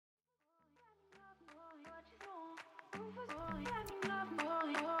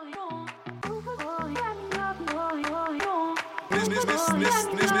They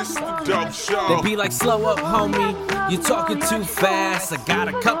be like, slow up, homie, you talking too fast. I got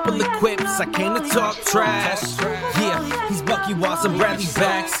a couple of quips, I came to talk trash. Yeah, he's Bucky Watson, Bradley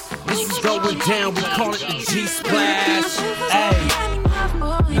Backs. This is going down, we call it the G-Splash. Hey.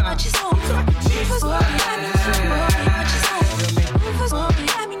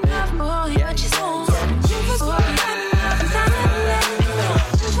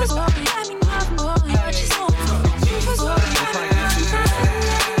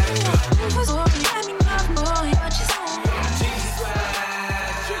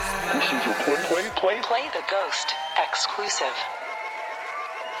 Play the Ghost exclusive.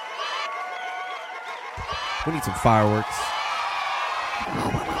 We need some fireworks.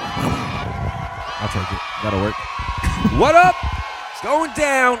 I'll take it. That'll work. What up? It's going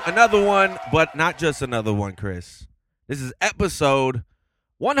down. Another one, but not just another one, Chris. This is episode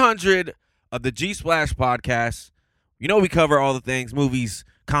 100 of the G-Splash podcast. You know we cover all the things, movies,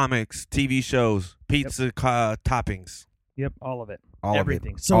 comics, TV shows, pizza toppings. Yep, all of it. All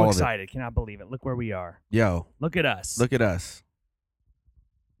Everything. of it. So All of excited. Cannot believe it. Look where we are. Yo, Look at us. look at us.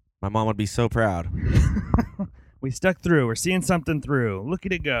 My mom would be so proud. We stuck through. We're seeing something through. Look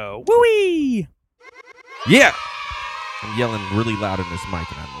at it go. Woo-wee! Yeah. I'm yelling really loud in this mic,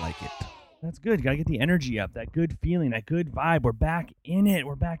 and I like it. That's good. You got to get the energy up. That good feeling. That good vibe. We're back in it.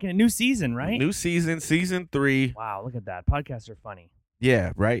 We're back in it. New season, right? New season, season 3. Wow, look at that. Podcasts are funny.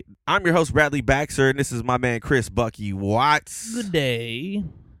 Yeah, right. I'm your host, Bradley Baxter, and this is my man, Chris Bucky Watts. Good day.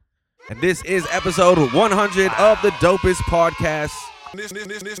 And this is episode 100 of the dopest podcast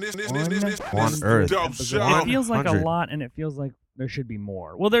on earth. It feels like a 100. lot, and it feels like there should be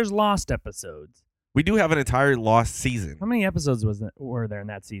more. Well, there's lost episodes. We do have an entire lost season. How many episodes were there in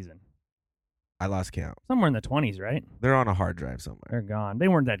that season? I lost count. Somewhere in the 20s, right? They're on a hard drive somewhere. They're gone. They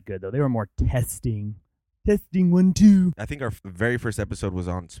weren't that good, though. They were more testing. Testing 1, 2. I think our very first episode was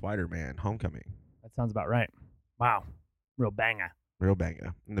on Spider-Man Homecoming. That sounds about right. Wow. Real banger. Real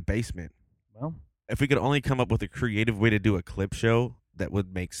banger. In the basement. Well, If we could only come up with a creative way to do a clip show that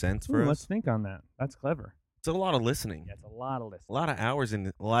would make sense for let's us. think on that. That's clever. It's a lot of listening. Yeah, it's a lot of listening. A lot of hours and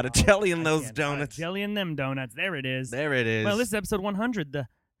a lot of jelly in those donuts. Jelly in them donuts. There it is. There it is. Well, this is episode 100, the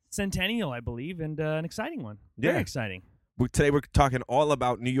centennial, I believe, and an exciting one. Very Yeah. exciting. Today we're talking all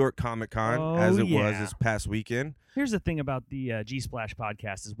about New York Comic Con as it was yeah. this past weekend. Here's the thing about the G-Splash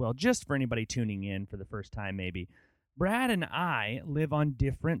podcast as well, just for anybody tuning in for the first time maybe. Brad and I live on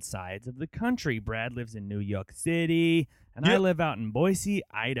different sides of the country. Brad lives in New York City, and I Yep. live out in Boise,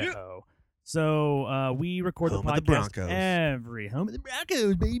 Idaho. So we record Home the of the podcast Broncos. home of the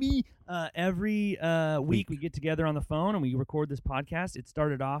Broncos, baby. Every week we get together on the phone and we record this podcast. It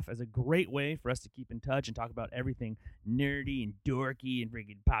started off as a great way for us to keep in touch and talk about everything nerdy and dorky and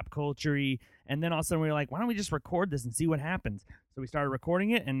freaking pop culture-y. And then all of a sudden we were like, why don't we just record this and see what happens? So we started recording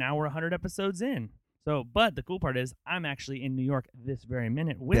it, and now we're 100 episodes in. So, but the cool part is I'm actually in New York this very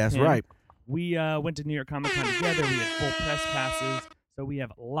minute with That's him. right. We went to New York Comic Con together. We had full press passes. So we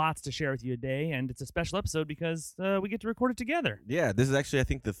have lots to share with you today, and it's a special episode because we get to record it together. Yeah, this is actually, I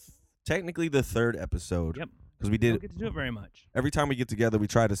think, technically the third episode. Yep. Because we We don't did get to do it very much. every time we get together, we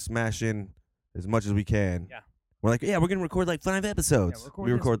try to smash in as much as we can. Yeah. We're like, yeah, we're gonna record like 5 Yeah, episodes. we'll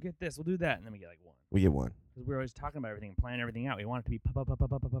we this, record. we'll get this, we'll do that, and then we get like one. We get one. Because we're always talking about everything and planning everything out. We want it to be perfect.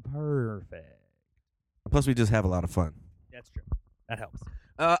 Plus, we just have a lot of fun. That's true. That helps.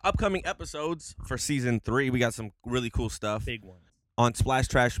 Upcoming episodes for season 3, we got some really cool stuff. Big ones. On Splash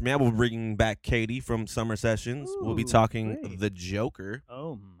Trash Man, we'll be bringing back Katie from Summer Sessions. We'll be Ooh, talking great. The Joker,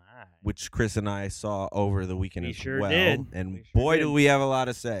 Oh, my. which Chris and I saw over the weekend We as sure well. did. And We sure boy, did. do we have a lot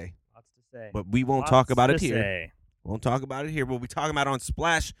to say. Lots to say. But we won't Lots talk about to it here. say. Won't talk about it here. We'll be talking about it on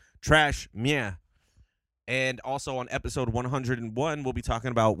Splash Trash Mia. And also on episode 101, we'll be talking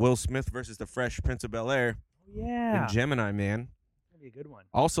about Will Smith versus the Fresh Prince of Bel-Air Yeah. and Gemini Man. That'd be a good one.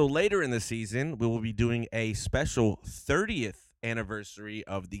 Also, later in the season, we will be doing a special 30th anniversary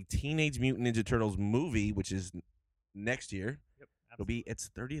of the Teenage Mutant Ninja Turtles movie, which is next year. Yep. It'll be its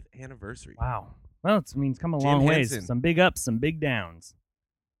 30th anniversary. Wow. Well, it means come a Jim long ways. Henson. Some big ups, some big downs.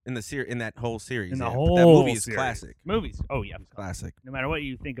 In that whole series. In the yeah. whole But that movie is series. classic. Movies. Oh, yeah. Classic. No matter what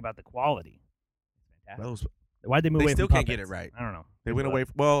you think about the quality. It's fantastic. Those, Why'd they move they away still from can't get puppets? it right. I don't know. they went away.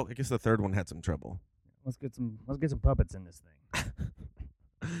 Well, I guess the third one had some trouble. Let's get some puppets in this thing.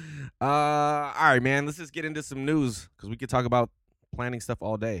 All right, man. Let's just get into some news because we could talk about planning stuff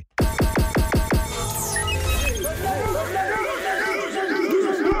all day.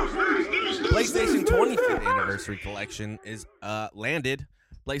 PlayStation 25th anniversary collection is landed.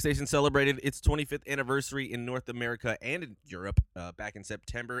 PlayStation celebrated its 25th anniversary in North America and in Europe back in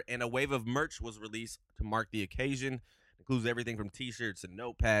September, and a wave of merch was released to mark the occasion, Includes everything from T-shirts and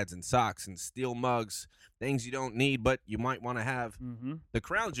notepads and socks and steel mugs, things you don't need but you might want to have. Mm-hmm. The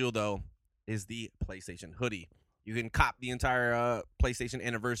crown jewel, though, is the PlayStation hoodie. You can cop the entire PlayStation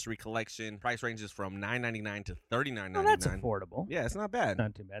Anniversary Collection. Price ranges from $9.99 to $39.99. Oh, that's affordable. Yeah, it's not bad.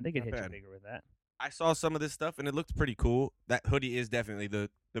 Not too bad. They could Not hit you bad. bigger with that. I saw some of this stuff, and it looked pretty cool. That hoodie is definitely the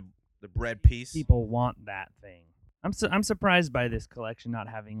bread piece. People want that thing. I'm surprised by this collection not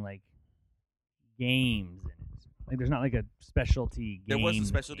having like games in it. Like there's not like a specialty game. There was a that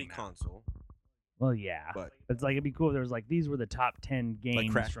specialty came out. console. Well, yeah, But- it's like it'd be cool if there was like these were the top 10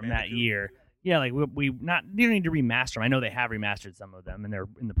 games Crash from that Bandicoot? year. Yeah, like we you don't need to remaster them. I know they have remastered some of them, and they're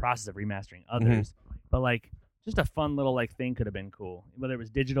in the process of remastering others. But like, just a fun little like thing could have been cool, whether it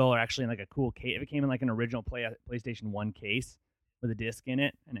was digital or actually in like a cool case. If it came in like an original PlayStation 1 case with a disc in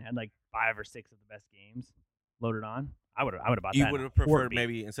it, and it had like 5 or 6 of the best games loaded on, I would have bought that. You in would a have preferred heartbeat.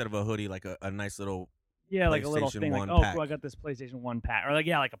 maybe instead of a hoodie, like a nice little. Yeah, like a little PlayStation thing, like 1 oh, pack. cool, I got this PlayStation 1 pack, or like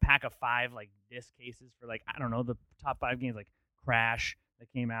like a pack of 5 like disc cases for like I don't know the top 5 games like Crash that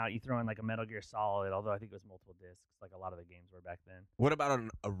came out. You throw in like a Metal Gear Solid, although I think it was multiple discs, like a lot of the games were back then. What about an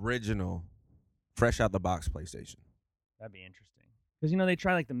original, fresh out the box PlayStation? That'd be interesting because they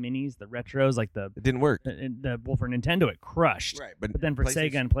try like the minis, the retros, like It didn't work. well for Nintendo it crushed, Right, but then for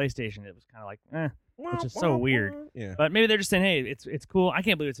Sega and PlayStation it was kind of like which is so weird. Yeah. But maybe they're just saying, hey, it's cool. I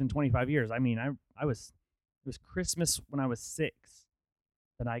can't believe it's been 25 years. I mean, it was Christmas when I was 6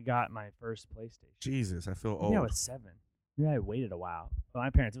 that I got my first PlayStation. Jesus, I feel old. Maybe I was 7. Maybe I waited a while. But my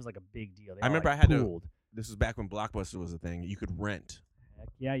parents, it was like a big deal. They I all, remember like, I had to- pooled. This was back when Blockbuster was a thing. You could rent. Heck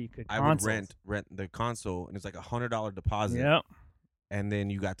yeah, you could. I would Consoles. rent the console, and it's like $100 deposit. Yep. And then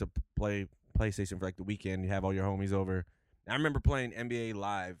you got to play PlayStation for like the weekend. You have all your homies over. I remember playing NBA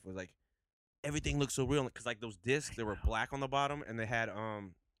Live. It was like everything looked so real because like those discs, they were black on the bottom, and they had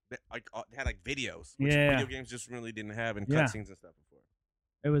they had like videos, which Yeah. video games just really didn't have, and Yeah. cutscenes and stuff before.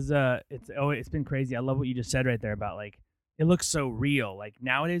 It was it's been crazy. I love what you just said right there about like it looks so real. Like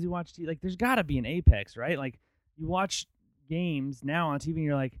nowadays we watch TV, like there's got to be an Apex, right? Like you watch games now on TV and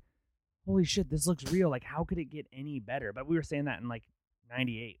you're like, holy shit, this looks real. Like how could it get any better? But we were saying that in like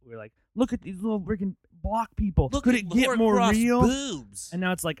 98. We were like, look at these little freaking block people. Could it get more real? Boobs. And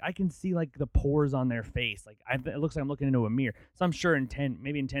now it's like I can see like the pores on their face. Like it looks like I'm looking into a mirror. So I'm sure in 10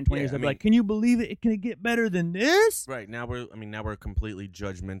 years Yeah, they'll I be mean- like, can you believe it? Can it get better than this? Right now we're completely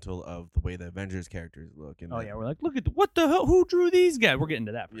judgmental of the way the Avengers characters look. And Oh like- yeah, we're like, look at what the hell? Who drew these guys? We're getting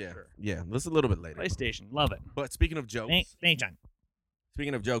to that for yeah, sure. yeah. That's a little bit later. PlayStation, love it. But speaking of jokes, Thanks, John.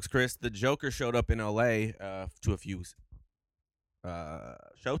 Speaking of jokes, Chris, the Joker showed up in LA to a few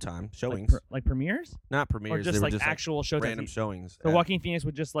showings, Like premieres, not premieres. or just they were like just actual shows. random showings. So Joaquin Phoenix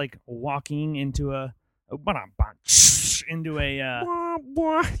would just like walking into into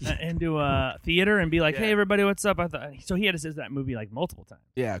a theater and be like, Yeah. "Hey, everybody, what's up?" So he had to say that movie like multiple times.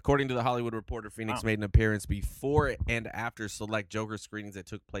 Yeah, according to the Hollywood Reporter, Phoenix Wow. made an appearance before and after select Joker screenings that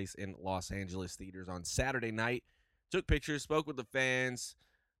took place in Los Angeles theaters on Saturday night. Took pictures, spoke with the fans.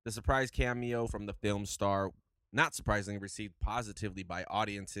 The surprise cameo from the film star, not surprisingly, received positively by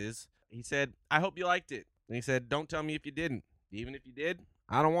audiences. He said, "I hope you liked it." And he said, "Don't tell me if you didn't. Even if you did,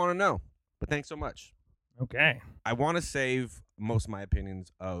 I don't want to know. But thanks so much." Okay, I want to save most of my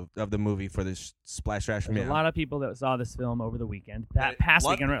opinions of the movie for this Splash Trash there's Man. a lot of people that saw this film over the weekend. That That past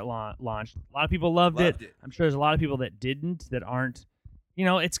loved weekend when it launched. A lot of people loved Loved it. it. I'm sure there's a lot of people that didn't, that aren't.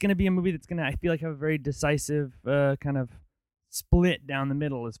 It's going to be a movie that's going to, I feel like, have a very decisive kind of split down the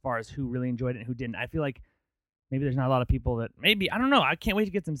middle as far as who really enjoyed it and who didn't. I feel like maybe there's not a lot of people that I don't know. I can't wait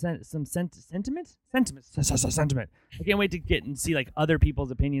to get some sentiment. I can't wait to get and see like other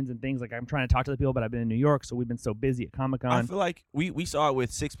people's opinions and things. Like I'm trying to talk to the people, but I've been in New York, so we've been so busy at Comic I Con. feel like we saw it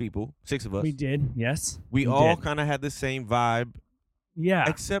with 6 people, 6 of us. We did, yes. We all did. kind of had the same vibe, Yeah.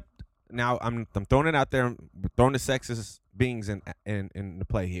 except now I'm throwing it out there. We're throwing the sexist beings in the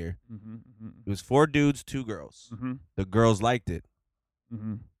play here. It was 4 dudes, 2 girls. The girls liked it,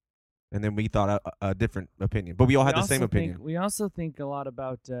 and then we thought a different opinion, but we all had the same opinion. We also think a lot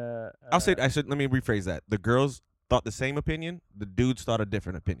about. Let me rephrase that. The girls thought the same opinion. The dudes thought a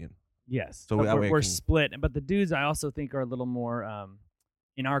different opinion. Yes. So But that way it we're can- split. But the dudes, I also think, are a little more,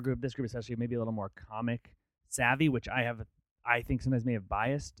 in our group, this group especially, maybe a little more comic savvy, which I think sometimes may have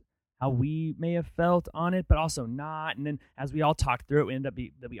biased how we may have felt on it, but also not. And then as we all talked through it, we ended up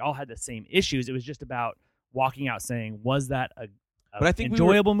that we all had the same issues. It was just about walking out saying, was that a But I think we were-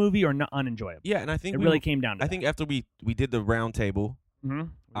 enjoyable movie or not unenjoyable? Yeah, and I think It we really were- came down to I think after we did the round table,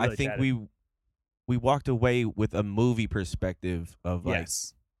 I think we walked away with a movie perspective of like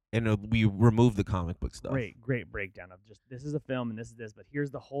yes. and we remove the comic book stuff. Great breakdown of just this is a film and this is this, but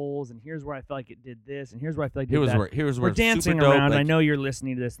here's the holes and here's where I feel like it did this and here's where I feel like it did that. Here's where we're it's dancing super dope, around. like, I know you're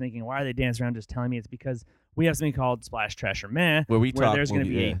listening to this thinking, why are they dancing around? Just telling me it's because we have something called Splash Trash or Meh, where there's going to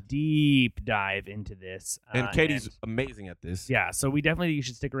be a deep dive into this. And Katie's amazing at this. Yeah, so you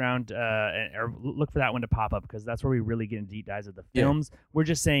should stick around or look for that one to pop up because that's where we really get into deep dives of the films. We're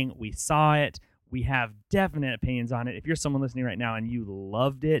just saying we saw it. We have definite opinions on it. If you're someone listening right now and you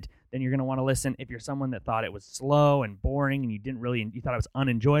loved it, then you're going to want to listen. If you're someone that thought it was slow and boring and you thought it was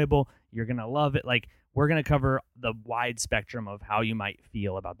unenjoyable, you're going to love it. Like, we're going to cover the wide spectrum of how you might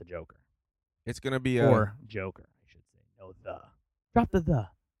feel about the Joker. It's going to be or Joker, I should say. No, drop the.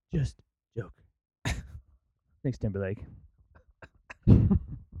 Just Joker. Thanks, Timberlake.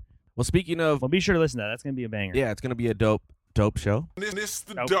 Well, speaking of... Well, be sure to listen to that. That's going to be a banger. Yeah, it's going to be a dope show. This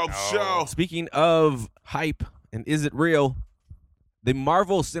the dope show. Speaking of hype, and is it real? The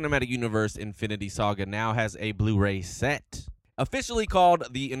Marvel Cinematic Universe Infinity Saga now has a Blu-ray set, officially called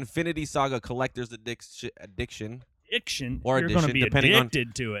the Infinity Saga Collector's Edition. You're going to be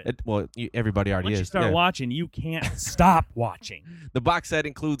addicted to it. Everybody already is. Once you start watching, you can't stop watching. The box set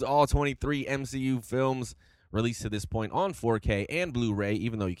includes all 23 MCU films released to this point on 4K and Blu-ray,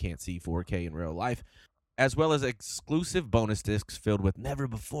 even though you can't see 4K in real life, as well as exclusive bonus discs filled with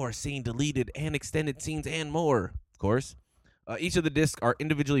never-before-seen deleted and extended scenes and more, of course. Each of the discs are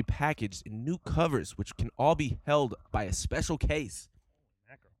individually packaged in new covers, which can all be held by a special case.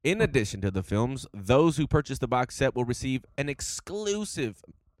 In addition to the films, those who purchase the box set will receive an exclusive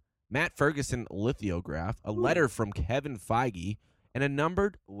Matt Ferguson lithograph, a letter from Kevin Feige, and a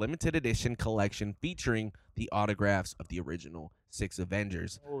numbered limited edition collection featuring the autographs of the original 6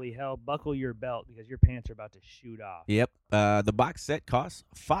 Avengers. Holy hell, buckle your belt because your pants are about to shoot off. Yep. The box set costs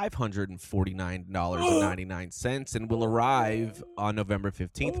 $549.99 and will arrive on November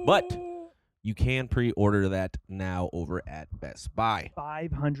 15th, but you can pre-order that now over at Best Buy.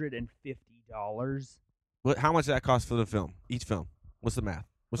 $550. How much does that cost for the film? Each film. What's the math?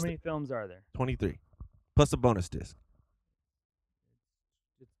 How many films are there? 23. Plus a bonus disc.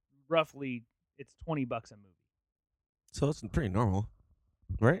 Roughly, it's $20 a movie. So it's pretty normal,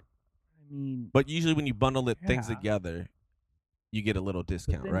 right? I mean, but usually when you bundle things together, you get a little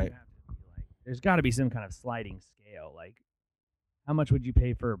discount, right? There's got to be some kind of sliding scale. Like, how much would you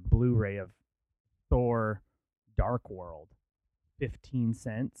pay for a Blu-ray of Thor: Dark World? 15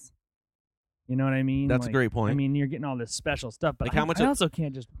 cents. You know what I mean? That's a great point. I mean, you're getting all this special stuff, but how much I also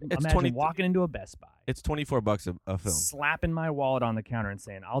can't just imagine walking into a Best Buy. It's $24 a film. Slapping my wallet on the counter and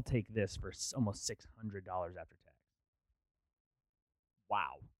saying, "I'll take this for almost $600 after tax."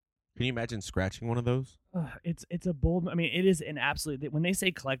 Wow. Can you imagine scratching one of those? It's a bold. I mean, it is an absolute. When they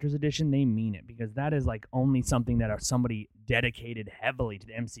say collector's edition, they mean it because that is like only something that somebody dedicated heavily to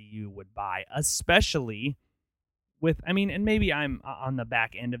the MCU would buy, especially. And maybe I'm on the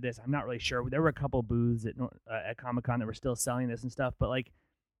back end of this. I'm not really sure. There were a couple booths at Comic-Con that were still selling this and stuff. But,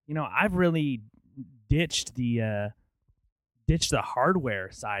 I've really ditched the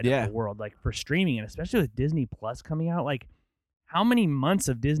hardware side of the world, for streaming. And especially with Disney Plus coming out, how many months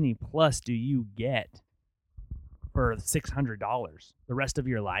of Disney Plus do you get for $600? The rest of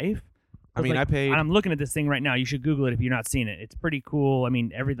your life? I mean, I paid. I'm looking at this thing right now. You should Google it if you're not seeing it. It's pretty cool. I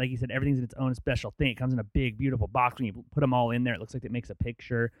mean, like you said, everything's in its own special thing. It comes in a big, beautiful box. When you put them all in there, it looks like it makes a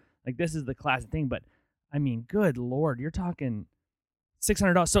picture. This is the classic thing. But I mean, good Lord, you're talking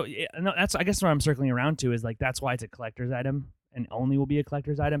 $600. So that's, I guess, what I'm circling around to is that's why it's a collector's item and only will be a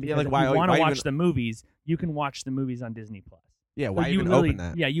collector's item. Because if you want to watch the movies, you can watch the movies on Disney Plus. Yeah, why even open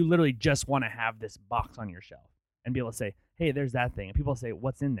that? Yeah, you literally just want to have this box on your shelf and be able to say, hey, there's that thing. And people say,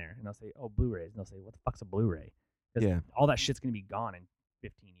 what's in there? And they'll say, oh, Blu-rays. And they'll say, what the fuck's a Blu-ray? Yeah. All that shit's going to be gone in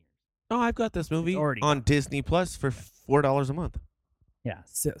 15 years. Oh, I've got this movie on Disney Plus for $4 a month. Yeah,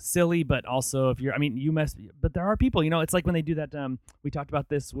 silly, but also but there are people, it's like when they do that, we talked about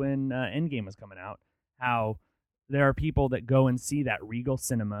this when Endgame was coming out, how there are people that go and see that Regal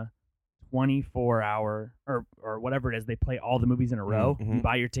Cinema 24-hour or whatever it is. They play all the movies in a row. Mm-hmm. You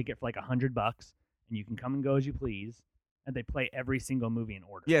buy your ticket for $100 and you can come and go as you please. And they play every single movie in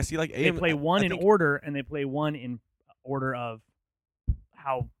order. Yeah, see, they play one in order, and they play one in order of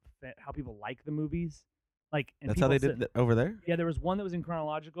how people like the movies. That's how they did that over there? Yeah, there was one that was in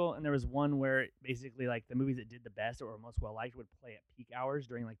chronological, and there was one where basically the movies that did the best or were most well liked would play at peak hours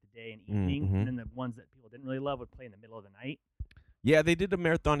during the day and evening, mm-hmm. and then the ones that people didn't really love would play in the middle of the night. Yeah, they did a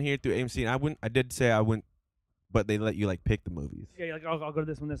marathon here through AMC, and I did say I wouldn't, but they let you pick the movies. Yeah, you're I'll go to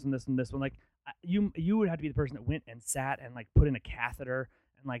this one, this one, this one, this one. You would have to be the person that went and sat and put in a catheter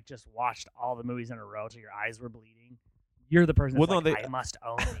and just watched all the movies in a row till your eyes were bleeding. You're the person that's Well, no, I must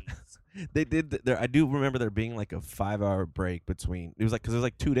own these. They did. I do remember there being like a 5-hour break between. It was like because it was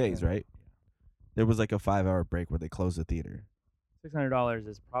like 2 days, right? There was like a 5-hour break where they closed the theater. $600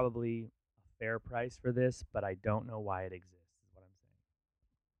 is probably a fair price for this, but I don't know why it exists. Is what I'm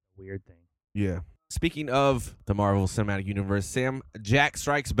saying. Weird thing. Yeah. Speaking of the Marvel Cinematic Universe, Sam Jack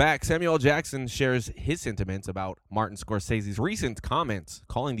strikes back. Samuel L. Jackson shares his sentiments about Martin Scorsese's recent comments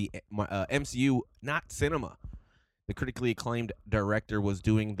calling the MCU not cinema. The critically acclaimed director was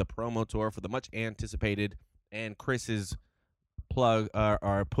doing the promo tour for the much anticipated and Chris's plug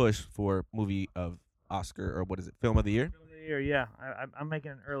or push for movie of Oscar, or what is it, film of the year? Film of the year, yeah. I'm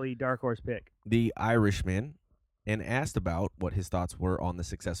making an early dark horse pick. The Irishman, and asked about what his thoughts were on the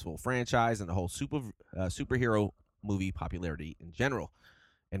successful franchise and the whole superhero movie popularity in general.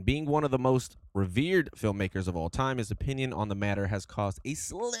 And being one of the most revered filmmakers of all time, his opinion on the matter has caused a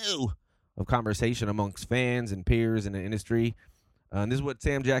slew of conversation amongst fans and peers in the industry. And this is what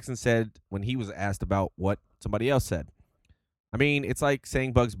Sam Jackson said when he was asked about what somebody else said. I mean, it's like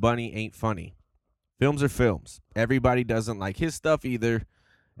saying Bugs Bunny ain't funny. Films are films. Everybody doesn't like his stuff either.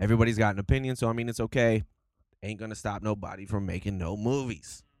 Everybody's got an opinion, so I mean, it's okay. Ain't gonna stop nobody from making no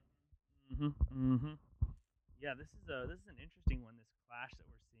movies. Yeah, this is an interesting one. This clash that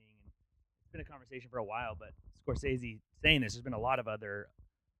we're seeing, and it's been a conversation for a while. But Scorsese saying this, there's been a lot of other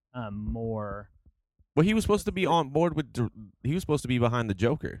more. Well, he was supposed to be on board with. He was supposed to be behind the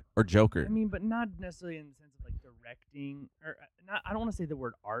Joker or Joker. I mean, but not necessarily in the sense of like directing, or not. I don't want to say the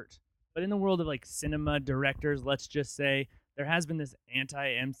word art, but in the world of like cinema directors, let's just say there has been this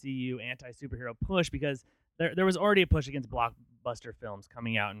anti-MCU, anti-superhero push because. There was already a push against blockbuster films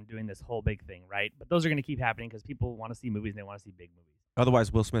coming out and doing this whole big thing, right? But those are going to keep happening because people want to see movies and they want to see big movies.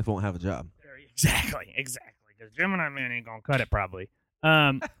 Otherwise, Will Smith won't have a job. Exactly. Because Gemini Man ain't gonna cut it probably.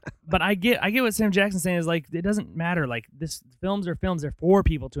 But I get what Sam Jackson's saying is like it doesn't matter. Like films are films; they're for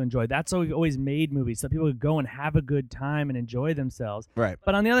people to enjoy. That's how we've always made movies, so people could go and have a good time and enjoy themselves. Right.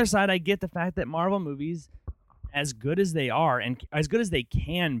 But on the other side, I get the fact that Marvel movies, as good as they are and as good as they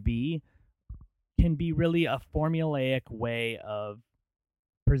can be really a formulaic way of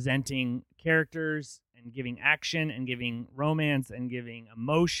presenting characters and giving action and giving romance and giving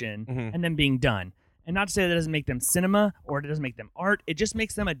emotion and then being done. And not to say that doesn't make them cinema or it doesn't make them art. It just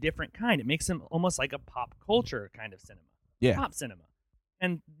makes them a different kind. It makes them almost like a pop culture kind of cinema. Yeah. Pop cinema.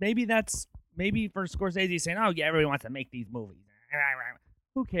 And maybe for Scorsese saying, oh, yeah, everybody wants to make these movies.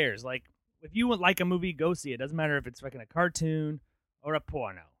 Who cares? Like, if you would like a movie, go see it. Doesn't matter if it's fucking a cartoon or a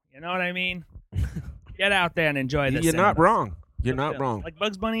porno. You know what I mean? Get out there and enjoy this. You're not wrong. You're not wrong. Like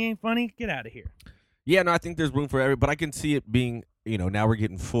Bugs Bunny ain't funny? Get out of here. Yeah, no, I think there's room for every, but I can see it being, now we're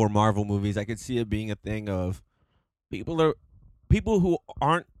getting 4 Marvel movies. I could see it being a thing of people who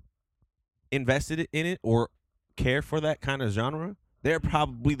aren't invested in it or care for that kind of genre. They're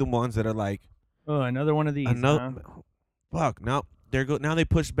probably the ones that are like, oh, another one of these. Fuck, now they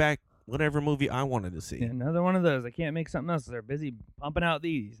push back whatever movie I wanted to see. Yeah, another one of those. I can't make something else. They're busy pumping out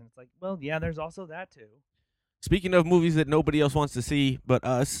these. And it's like, well, yeah, there's also that too. Speaking of movies that nobody else wants to see but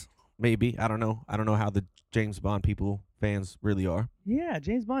us, maybe. I don't know. I don't know how the James Bond fans really are. Yeah,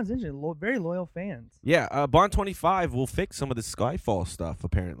 James Bond's interesting. Very loyal fans. Yeah, Bond 25 will fix some of the Skyfall stuff,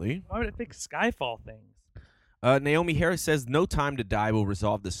 apparently. Why would it fix Skyfall things? Naomi Harris says No Time to Die will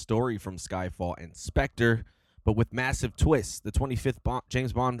resolve the story from Skyfall and Spectre, but with massive twists. The 25th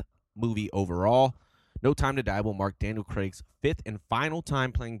James Bond movie overall. No Time to Die will mark Daniel Craig's 5th and final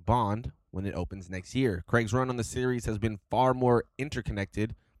time playing Bond when it opens next year. Craig's run on the series has been far more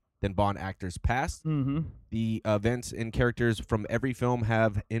interconnected than Bond actors past. The events and characters from every film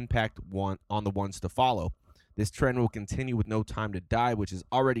have impact on the ones to follow. This trend will continue with No Time to Die, which is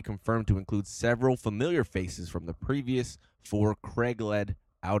already confirmed to include several familiar faces from the previous 4 Craig-led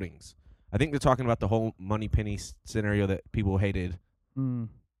outings. I think they're talking about the whole Moneypenny scenario that people hated.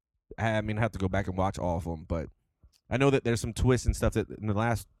 I mean, I have to go back and watch all of them, but I know that there's some twists and stuff that in the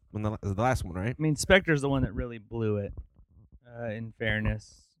last one, right? I mean, Spectre's the one that really blew it. In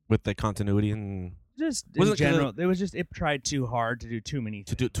fairness, with the continuity and just in general, it tried too hard to do too many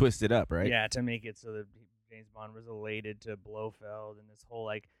things. To twist it up, right? Yeah, to make it so that James Bond was related to Blofeld and this whole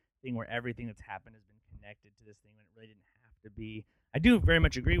like thing where everything that's happened has been connected to this thing when it really didn't have to be. I do very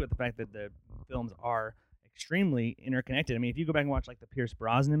much agree with the fact that the films are extremely interconnected. I mean, if you go back and watch like the Pierce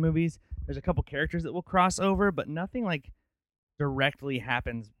Brosnan movies, there's a couple characters that will cross over, but nothing like directly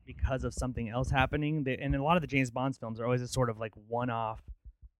happens because of something else happening. And a lot of the James Bond films are always a sort of like one-off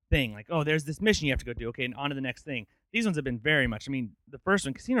thing. Like, oh, there's this mission you have to go do. Okay, and on to the next thing. These ones have been very much, I mean, the first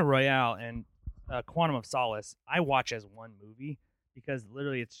one, Casino Royale and Quantum of Solace, I watch as one movie because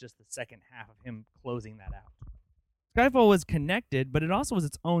literally it's just the second half of him closing that out. Skyfall was connected, but it also was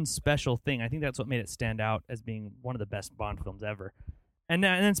its own special thing. I think that's what made it stand out as being one of the best Bond films ever. And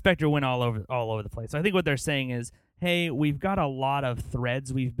then Spectre went all over the place. So I think what they're saying is, hey, we've got a lot of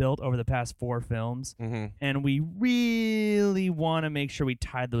threads we've built over the past 4 films, and we really want to make sure we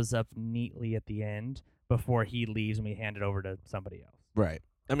tie those up neatly at the end before he leaves and we hand it over to somebody else. Right.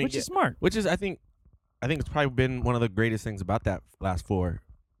 I mean, which is smart. Which is, I think it's probably been one of the greatest things about that last 4.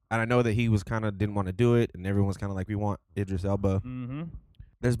 And I know that he was kind of didn't want to do it, and everyone's kind of like, we want Idris Elba. Mm-hmm.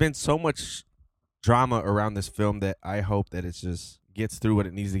 There's been so much drama around this film that I hope that it just gets through what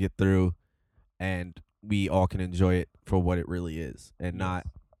it needs to get through, and we all can enjoy it for what it really is, and not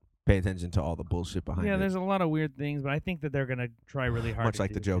pay attention to all the bullshit behind it. Yeah, there's a lot of weird things, but I think that they're gonna try really hard. Much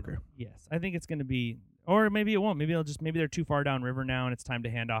like the Joker. Yes, I think it's gonna be, or maybe it won't. Maybe they're too far down river now, and it's time to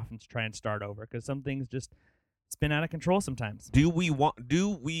hand off and try and start over, because some things just spin out of control sometimes. Do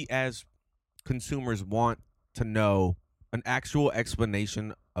we as consumers want to know an actual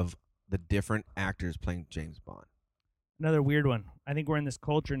explanation of the different actors playing James Bond? Another weird one. I think we're in this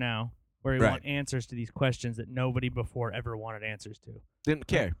culture now where we Right. want answers to these questions that nobody before ever wanted answers to. Didn't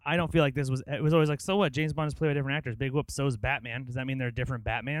care. I don't feel like it was always like, so what? James Bond is played by different actors. Big whoop, so is Batman. Does that mean they're different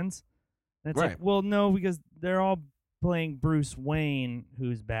Batmans? And it's Right. like, well, no, because they're all playing Bruce Wayne,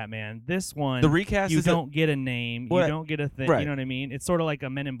 who's Batman. This one, The recast you is don't get a name. Well, you don't get a thing. right. You know what I mean? It's sort of like a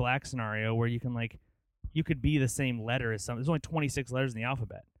Men in Black scenario where you could be the same letter as some. There's only 26 letters in the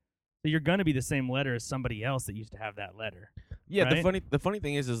alphabet. So you're going to be the same letter as somebody else that used to have that letter. Yeah, right? the funny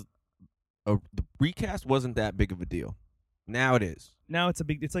thing is the recast wasn't that big of a deal. Now it is. Now it's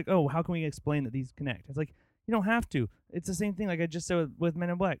like, oh, how can we explain that these connect? It's like, you don't have to. It's the same thing like I just said with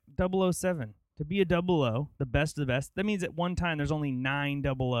Men in Black. 007. To be a 00, the best of the best, that means at one time there's only 9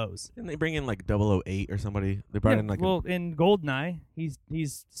 00s. Didn't they bring in like 008 or somebody? They brought in like in Goldeneye,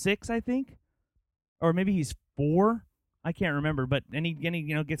 he's 6, I think. Or maybe he's 4. I can't remember, but and he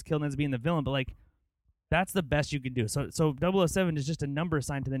gets killed and ends up being the villain, but like that's the best you can do. So 007 is just a number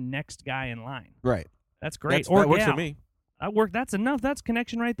assigned to the next guy in line. right. That's great. That works for me. That's enough. That's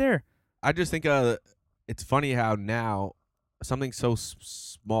connection right there. I just think it's funny how now something so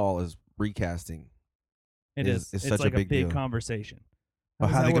small as recasting It's such like a big deal. conversation. Well,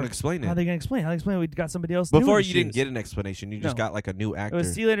 how are they going going to explain it? How are they going to explain? How they explain? We got somebody else. new Before in you the didn't shoes. get an explanation, you just No. got like a new It actor.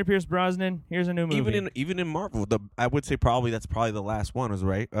 was see you later, Pierce Brosnan. Here's a new movie. even in Marvel, I would say that's probably the last one was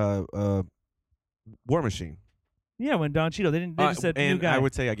right. War Machine. Yeah, when Don Cheadle, they just said and new guy. I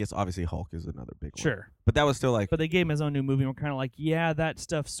would say, I guess, obviously Hulk is another big one. Sure. But that was still like, But they gave him his own new movie, and we're kind of like, yeah, that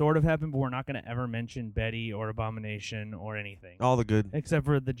stuff sort of happened, but we're not going to ever mention Betty or Abomination or anything. all the good Except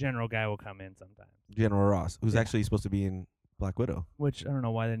for the general guy will come in sometimes. General Ross, who's Yeah. actually supposed to be in Black Widow. Which, I don't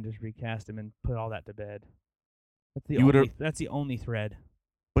know why they didn't just recast him and put all that to bed. You That's the only thread.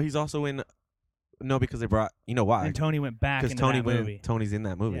 But he's also in. No, because they brought. You know why? And Tony went back Because into that movie. Tony's in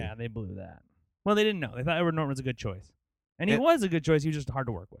that movie. Yeah, they blew that. Well, they didn't know. They thought Edward Norton was a good choice. And he Yeah. was a good choice. He was just hard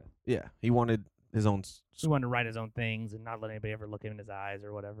to work with. Yeah, he wanted his own. He wanted to write his own things and not let anybody ever look him in his eyes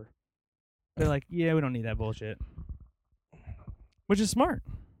or whatever. They're like, yeah, we don't need that bullshit. Which is smart.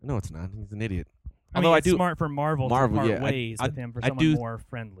 No, it's not. He's an idiot. I mean, Although it's smart for Marvel to part yeah, ways with him for I someone do- more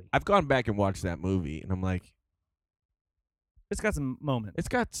friendly. I've gone back and watched that movie, and I'm like, It's got some moments, it's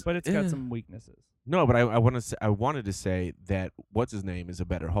got. but it's got some weaknesses. No, but I wanted to say that what's his name is a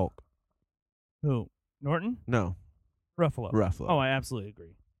better Hulk. Who? Norton? No, Ruffalo. Ruffalo. Oh, I absolutely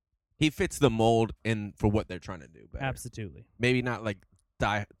agree. He fits the mold in for what they're trying to do. Better. Absolutely. Maybe not like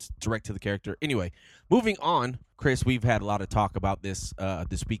direct to the character. Anyway, moving on, Chris. We've had a lot of talk about this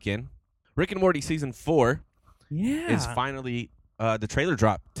weekend. Rick and Morty season 4 Yeah. is finally the trailer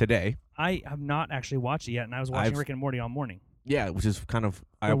dropped today. I have not actually watched it yet, and I was watching Rick and Morty all morning. Yeah, which is kind of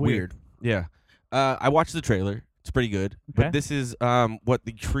So weird. Yeah, I watched the trailer. It's pretty good. Okay. But this is what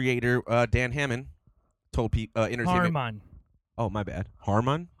the creator Dan Harmon told people. Entertainment. Harmon. Oh, my bad.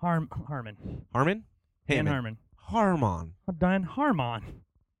 Harmon. Harmon. Harmon. Dan Hammond. Harmon. Harmon. Don Harmon.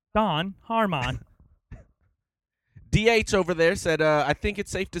 Don Harmon. DH over there said, I think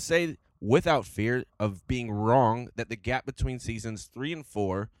it's safe to say, without fear of being wrong, that the gap between seasons 3 and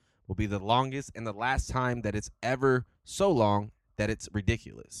 4 will be the longest and the last time that it's ever so long that it's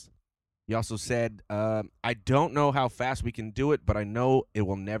ridiculous. He also said, I don't know how fast we can do it, but I know it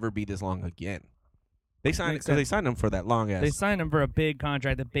will never be this long again. They signed Makes because they sense. signed him for that long ass. They signed him for a big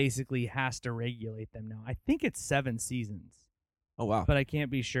contract that basically has to regulate them now. I think it's 7 seasons, Oh wow, but I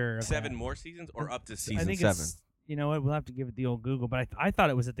can't be sure. of 7 that. more seasons or up to I season think 7? it's, you know what? We'll have to give it the old Google, but I thought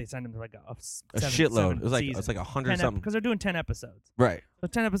it was that they signed him for like a shitload. It was like seasons. 100 something. Because they're doing 10 episodes. Right. So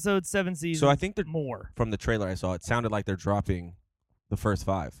 10 episodes, 7 seasons. So I think they're more. from the trailer I saw. It sounded like they're dropping the first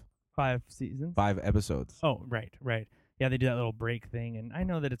 5. 5 seasons. 5 episodes. Oh, right. Yeah, they do that little break thing, and I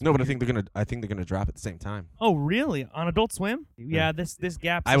know that it's No, but I weird. think they're gonna drop at the same time. Oh, really? On Adult Swim? Yeah. This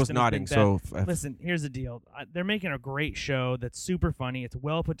gap. I was system has nodding, been so listen, here's the deal. They're making a great show that's super funny. It's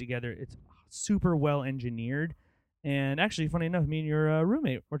well put together. It's super well engineered. And actually, funny enough, me and your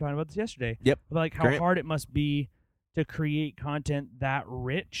roommate were talking about this yesterday. Yep. Like how Great. hard it must be to create content that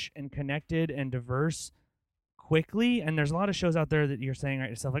rich and connected and diverse quickly. And there's a lot of shows out there that you're saying right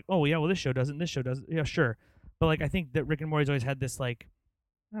yourself, like, oh, yeah, well, this show doesn't. This show doesn't. Yeah, sure. But, like, I think that Rick and Morty's always had this, like,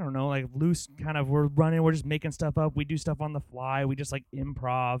 I don't know, like, loose kind of, we're just making stuff up. We do stuff on the fly. We just, like,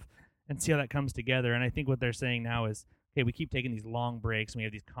 improv and see how that comes together. And I think what they're saying now is, okay, we keep taking these long breaks, and we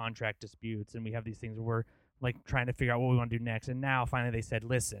have these contract disputes, and we have these things where we're, like, trying to figure out what we want to do next. And now, finally, they said,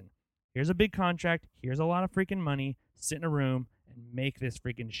 listen, here's a big contract. Here's a lot of freaking money. Sit in a room and make this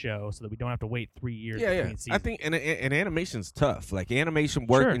freaking show so that we don't have to wait 3 years between seasons. I think and animation's tough. Like, animation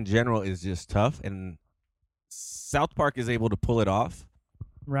work Sure. in general is just tough, and South Park is able to pull it off.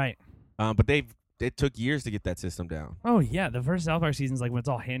 Right. But it took years to get that system down. Oh yeah, the first South Park season's like when it's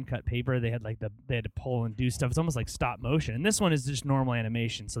all hand cut paper. They had they had to pull and do stuff. It's almost like stop motion. And this one is just normal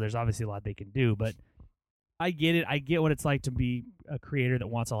animation, so there's obviously a lot they can do. But I get it. I get what it's like to be a creator that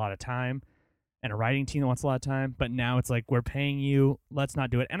wants a lot of time and a writing team that wants a lot of time. But now it's like, we're paying you. Let's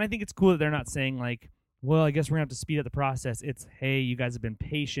not do it. And I think it's cool that they're not saying like, well, I guess we're gonna have to speed up the process. It's, hey, you guys have been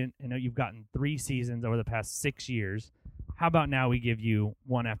patient. I know you've gotten 3 seasons over the past 6 years. How about now we give you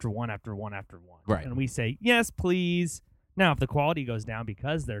one after one after one after one? Right. And we say, yes, please. Now, if the quality goes down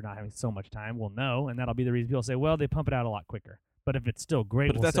because they're not having so much time, we'll know, and that'll be the reason people say, well, they pump it out a lot quicker. But if it's still great,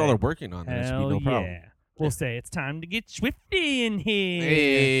 But if we'll that's say, all they're working on, then it should be hell no problem. yeah. We'll say it's time to get swifty in here.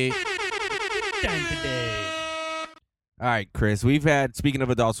 Hey. Time today. All right, Chris. Speaking of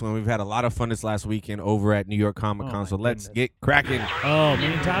Adult Swim, we've had a lot of fun this last weekend over at New York Comic Con. my So let's goodness. get cracking. Oh,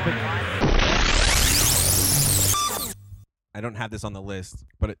 main topic. I don't have this on the list,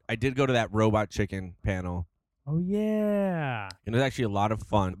 but I did go to that Robot Chicken panel, Oh, yeah. and it was actually a lot of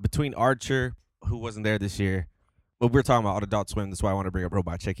fun. Between Archer, who wasn't there this year, but we're talking about Adult Swim. That's why I want to bring up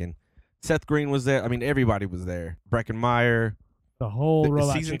Robot Chicken. Seth Green was there. I mean, everybody was there. Breckenmeyer. The whole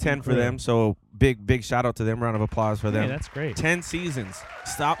Robot Season Chicken 10 for crew. them, so big shout out to them. Round of applause for them. Hey, that's great. 10 seasons,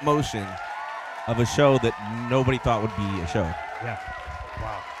 stop motion of a show that nobody thought would be a show. Yeah.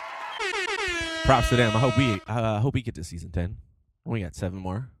 Wow. Props to them. I hope we get to season 10. We got 7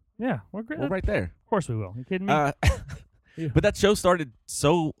 more. Yeah, we're great. We're right there. Of course we will. You kidding me? Yeah. But that show started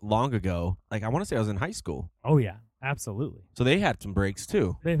so long ago. Like, I want to say I was in high school. Oh, yeah. Absolutely. So they had some breaks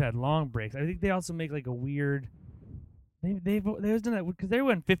too. They've had long breaks. I think they also make like a weird. They've always done that because they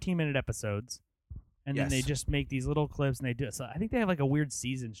went 15-minute episodes, and then Yes. they just make these little clips and they do it. So I think they have like a weird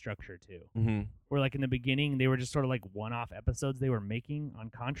season structure too, Mm-hmm. where like in the beginning they were just sort of like one-off episodes they were making on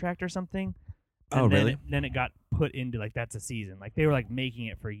contract or something. Oh, And then really? then it got put into like that's a season. Like they were like making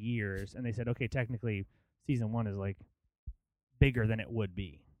it for years, and they said, okay, technically season 1 is like bigger than it would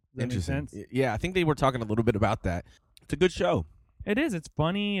be. Does that make Interesting. sense? Yeah, I think they were talking a little bit about that. It's a good show. It is. It's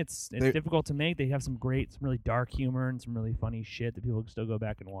funny. It's They- difficult to make. They have some really dark humor and some really funny shit that people can still go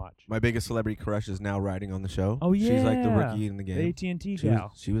back and watch. My biggest celebrity crush is now riding on the show. Oh, She's like the yeah. rookie in the The game. AT&T She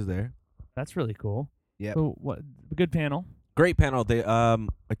gal. was there. That's really cool. Yep. So what? A good panel. Great panel. They a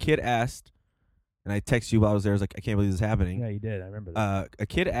kid asked, and I texted you while I was there. I was like, I can't believe this is happening. Yeah, you did. I remember that. A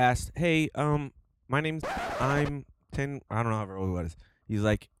kid asked, "Hey, I'm 10. I don't know how old he was." He's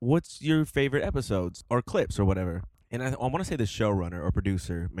like, "What's your favorite episodes or clips or whatever?" And I want to say the showrunner or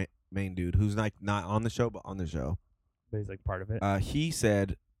producer, main dude, who's like not on the show but on the show. But he's like part of it. He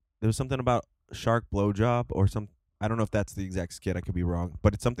said there was something about shark blowjob or some. I don't know if that's the exact skit. I could be wrong,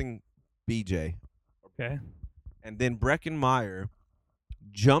 but it's something BJ. Okay. And then Breckenmeyer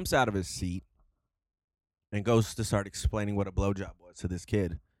jumps out of his seat and goes to start explaining what a blowjob was to this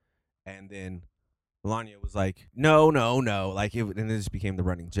kid. And then Melania was like, no. Like, and it just became the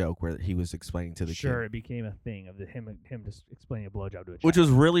running joke where he was explaining to the Sure, kid. it became a thing of him just explaining a blowjob to a child. Which was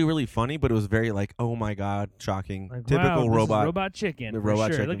really, really funny, but it was very like, oh my God, shocking. like, Typical wow, this is robot. Robot Chicken. the For Robot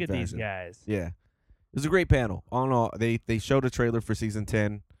sure. Chicken Look at these fashion. guys. Yeah. It was a great panel. All in all, they showed a trailer for season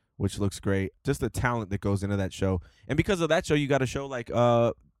 10, which looks great. Just the talent that goes into that show. And because of that show, you got a show like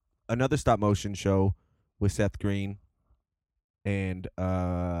another stop motion show with Seth Green and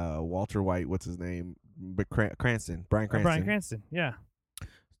Walter White, what's his name? Cranston. Brian Cranston. Bryan Cranston. Yeah.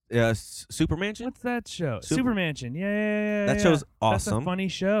 Supermansion? What's that show? Super- Supermansion. Yeah. That show's That's a awesome. funny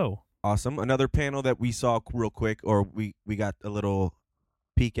show. Awesome. Another panel that we saw real quick, or we got a little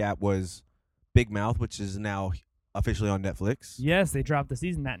peek at, was Big Mouth, which is now officially on Netflix. Yes, they dropped the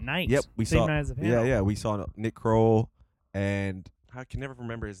season that night. Yep, we Same saw. night as the panel. Yeah. We saw Nick Kroll and I can never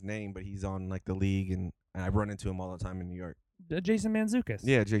remember his name, but he's on like the league, and I run into him all the time in New York. Jason Mantzoukas.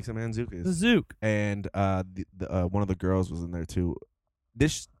 Yeah, Jason Mantzoukas. The Zook. And the one of the girls was in there too.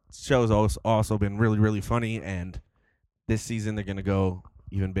 This show has also been really, really funny, and this season they're gonna go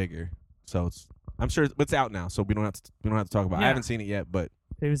even bigger. So I'm sure it's out now, so we don't have to talk about it. I haven't seen it yet, but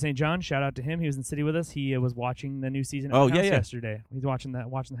David St. John, shout out to him. He was in the city with us. He was watching the new season Oh, of the yeah, house yeah. yesterday. He's watching the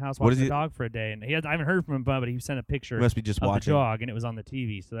house, What watching is the he- dog for a day. And I haven't heard from him, but he sent a picture must be just of the watching. dog, and it was on the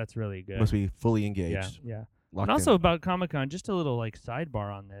TV, so that's really good. Must be fully yeah, engaged. yeah. Locked And also in. about Comic-Con, just a little like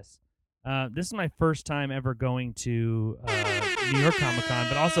sidebar on this. This is my first time ever going to New York Comic-Con,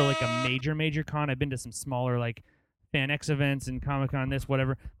 but also like a major con. I've been to some smaller like Fan X events and Comic-Con, this,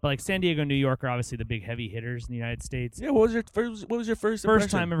 whatever. But like San Diego, New York are obviously the big heavy hitters in the United States. Yeah, what was your first First impression?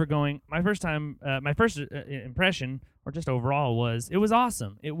 time ever going. My first impression, or just overall, was it was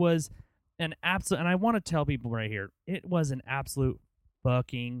awesome. It was an absolute, and I want to tell people right here, it was an absolute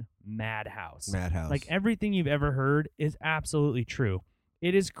fucking madhouse. Madhouse. Like everything you've ever heard is absolutely true.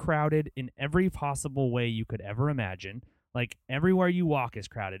 It is crowded in every possible way you could ever imagine. Like everywhere you walk is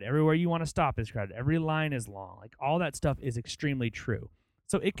crowded. Everywhere you want to stop is crowded. Every line is long. Like all that stuff is extremely true.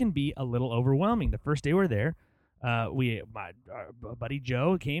 So it can be a little overwhelming. The first day we were there, my buddy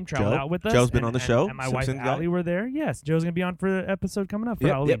Joe came, traveled Joe? out with us. Joe's been on the show? And my wife Simpsons guy? Allie were there. Yes, Joe's gonna be on for the episode coming up for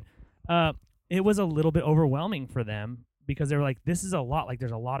Yep, Halloween. It was a little bit overwhelming for them because they were like, this is a lot. Like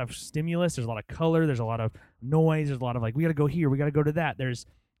there's a lot of stimulus, there's a lot of color, there's a lot of noise, there's a lot of like, we gotta go here, we gotta go to that. There's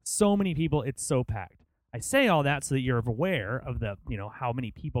so many people, it's so packed. I say all that so that you're aware of the, how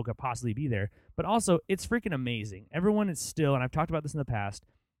many people could possibly be there. But also, it's freaking amazing. Everyone is still, and I've talked about this in the past,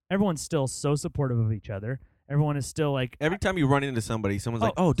 everyone's still so supportive of each other. Everyone is still like, Every time you run into somebody, someone's Oh,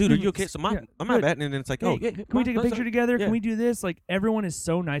 like, "Oh, dude, are you Steven, okay?" So yeah, I'm not good. betting, and then it's like, hey, "Oh, yeah, can we take a picture together? Yeah. Can we do this? Like, everyone is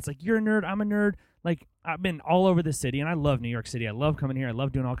so nice. Like, you're a nerd, I'm a nerd. Like, I've been all over the city, and I love New York City. I love coming here. I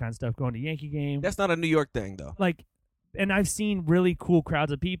love doing all kinds of stuff, going to Yankee game. That's not a New York thing, though. Like, and I've seen really cool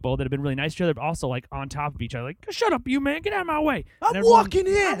crowds of people that have been really nice to each other, but also like on top of each other. Like, shut up, you man, get out of my way. And I'm everyone- walking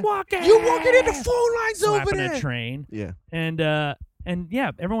in. I'm walking. You walking in the phone lines over Slapping there. a train. Yeah, And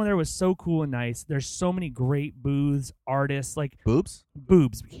yeah, everyone there was so cool and nice. There's so many great booths, artists, like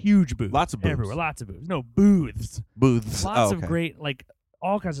boobs, huge booths. Lots of boobs. everywhere, lots of booths. No booths. booths. Lots Oh, of okay. great, like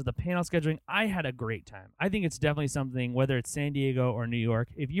all kinds of the panel scheduling. I had a great time. I think it's definitely something, whether it's San Diego or New York,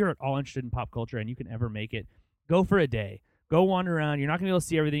 if you're at all interested in pop culture and you can ever make it, go for a day. Go wander around. You're not going to be able to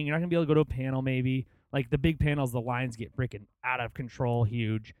see everything. You're not going to be able to go to a panel maybe. Like the big panels, the lines get freaking out of control,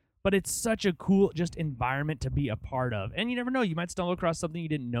 huge. But it's such a cool just environment to be a part of. And you never know. You might stumble across something you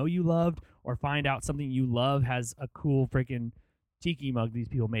didn't know you loved or find out something you love has a cool freaking tiki mug these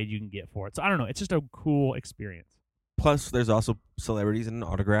people made you can get for it. So I don't know. It's just a cool experience. Plus, there's also celebrities and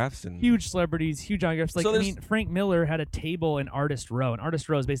autographs and Huge celebrities, huge autographs. Like, So I there's- mean, Frank Miller had a table in Artist Row. And Artist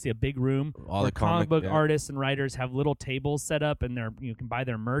Row is basically a big room all where the comic book yeah. artists and writers have little tables set up and you can buy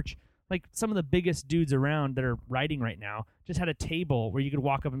their merch. Like some of the biggest dudes around that are writing right now just had a table where you could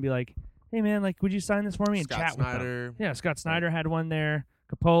walk up and be like, "Hey man, like would you sign this for me?" and Scott chat with Snyder. them. Yeah, Scott Snyder had one there.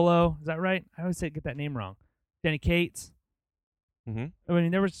 Capolo, is that right? I always get that name wrong. Danny Cates. Mhm. I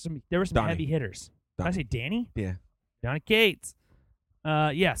mean, there were some Donnie. heavy hitters. Did I Donnie. say Danny? Yeah. Donnie Cates.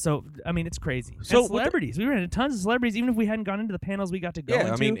 Yeah, so I mean it's crazy. So And with the- celebrities, we ran into tons of celebrities. Even if we hadn't gone into the panels we got to go Yeah,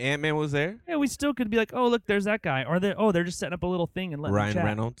 into, I mean, Ant-Man was there. yeah, we still could be like, oh look, there's that guy, or they're just setting up a little thing and letting them Ryan chat.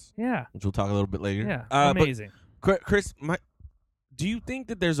 Reynolds, Yeah, which we'll talk a little bit later. yeah, But amazing. Chris, do you think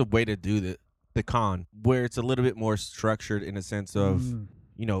that there's a way to do the con where it's a little bit more structured in a sense of,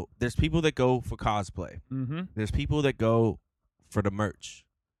 there's people that go for cosplay. Mm-hmm. There's people that go for the merch.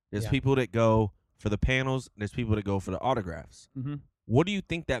 There's Yeah. people that go for the panels. There's people that go for the autographs. Mm-hmm. What do you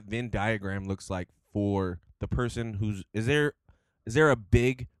think that Venn diagram looks like for the person who's is there a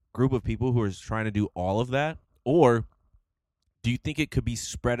big group of people who are trying to do all of that, or do you think it could be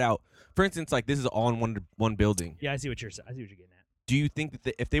spread out? For instance, like this is all in one building. Yeah, I see what you're getting at. Do you think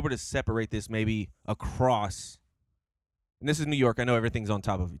that if they were to separate this maybe across, and this is New York, I know everything's on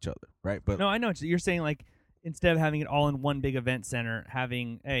top of each other, right? But No, I know what you're saying. Like instead of having it all in one big event center,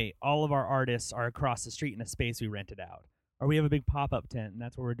 having all of our artists are across the street in a space we rented out, or we have a big pop-up tent and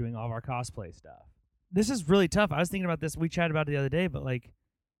that's where we're doing all of our cosplay stuff. This is really tough. I was thinking about this. We chatted about it the other day, but like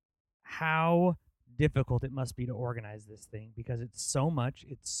how difficult it must be to organize this thing because it's so much,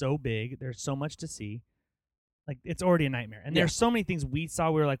 it's so big, there's so much to see. Like it's already a nightmare. And Yeah. there's so many things we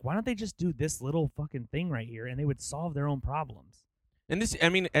saw, we were like, why don't they just do this little fucking thing right here and they would solve their own problems. and this, I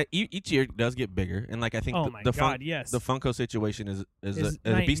mean, each year does get bigger, and like I think Oh the, my the God, yes. the Funko situation is Is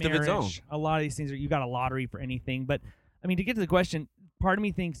a beast of its own. nightmarish. A lot of these things are you got a lottery for anything. But I mean, to get to the question, part of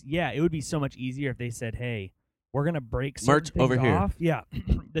me thinks, yeah, it would be so much easier if they said, hey, we're gonna break Merch certain things over here. off. Yeah,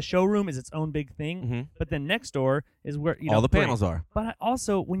 the showroom is its own big thing, Mhm. but then next door is where all the break. panels are. But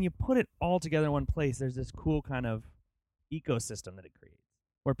also, when you put it all together in one place, there's this cool kind of ecosystem that it creates,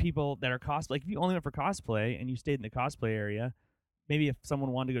 where people that are cosplay, like if you only went for cosplay and you stayed in the cosplay area, maybe if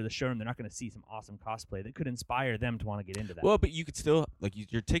someone wanted to go to the showroom, they're not going to see some awesome cosplay that could inspire them to want to get into that. Well, but you could still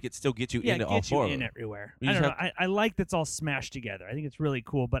your tickets still get you yeah, into it all gets you four. of in them. everywhere. You I just don't know. I like that's all smashed together. I think it's really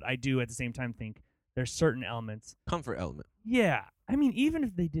cool, but I do at the same time think there's certain elements. Comfort element. Yeah, I mean, even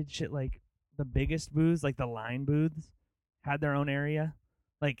if they did shit like the biggest booths, like the line booths, had their own area.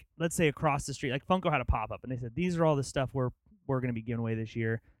 Like, let's say across the street, like Funko had a pop up, and they said these are all the stuff we're going to be giving away this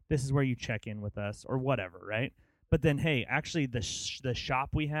year. This is where you check in with us, or whatever, right? But then, hey, actually, the shop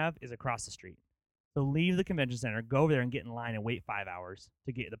we have is across the street. So leave the convention center, go over there and get in line and wait 5 hours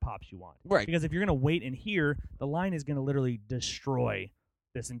to get the pops you want. Right. Because if you're going to wait in here, the line is going to literally destroy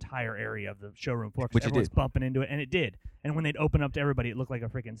this entire area of the showroom floor. Which it everyone's did. bumping into it, and it did. And when they'd open up to everybody, it looked like a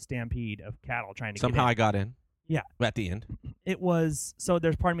freaking stampede of cattle trying to Somehow I get in. got in. Yeah. At the end. It was, so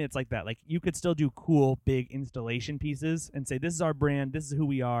there's part of me that's like that. Like, you could still do cool, big installation pieces and say, this is our brand, this is who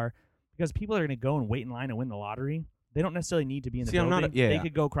we are. Because people are going to go and wait in line and win the lottery. They don't necessarily need to be in the See, I'm building. not They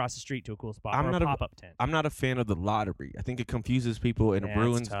could go across the street to a cool spot or a pop-up tent. I'm not a fan of the lottery. I think it confuses people and Yeah, it it's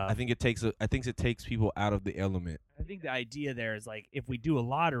ruins. tough. I think it takes people out of the element. I think the idea there is, like, if we do a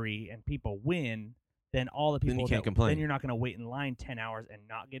lottery and people win, then all the Then people you can't complain. Then you're not going to wait in line 10 hours and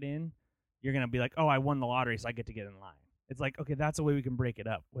not get in. You're going to be like, oh, I won the lottery, so I get to get in line. It's like, okay, that's a way we can break it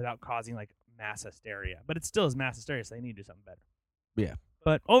up without causing, like, mass hysteria. But it still is mass hysteria, so they need to do something better. Yeah.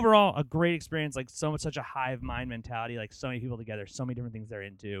 But overall, a great experience. Like, such a hive mind mentality. Like, so many people together, so many different things they're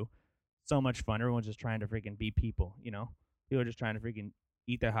into. So much fun. Everyone's just trying to freaking be people, you know? People are just trying to freaking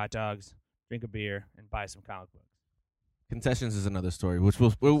eat their hot dogs, drink a beer, and buy some comic books. Concessions is another story, which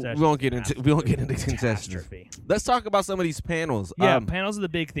we won't get into. Concessions We won't get is into a concessions. catastrophe. Let's talk about some of these panels. Yeah, panels are the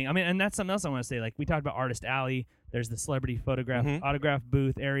big thing. I mean, and that's something else I want to say. Like, we talked about Artist Alley. There's the celebrity photograph Mhm. autograph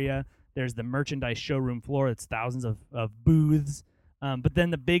booth area. There's the merchandise showroom floor. It's thousands of booths. But then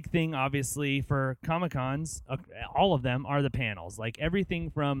the big thing, obviously, for Comic-Cons, all of them are the panels. Like, everything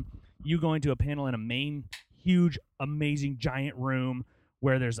from you going to a panel in a main, huge, amazing, giant room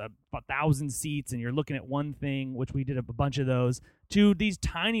where there's 1,000 seats and you're looking at one thing, which we did a bunch of those, to these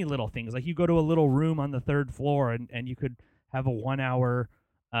tiny little things. Like, you go to a little room on the third floor and you could have a 1 hour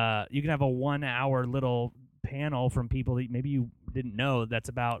little panel from people that maybe you didn't know that's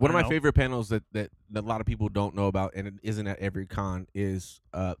about One of my favorite panels that a lot of people don't know about, and it isn't at every con, is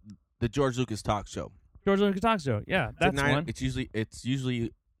the George Lucas Talk Show. George Lucas Talk Show. Yeah, that's one. It's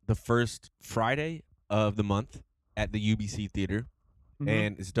usually the first Friday of the month at the UBC Theater, Mhm.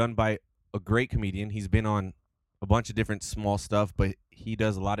 and it's done by a great comedian. He's been on a bunch of different small stuff, but he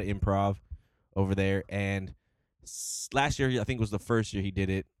does a lot of improv over there. And last year, I think was the first year he did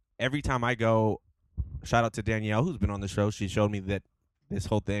it. Every time I go, shout out to Danielle, who's been on the show. She showed me that this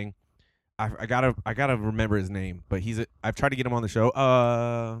whole thing. I gotta remember his name, but I've tried to get him on the show.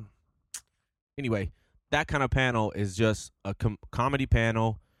 Anyway, that kind of panel is just a comedy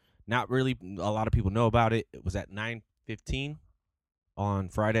panel. Not really a lot of people know about it. It was at 9:15 on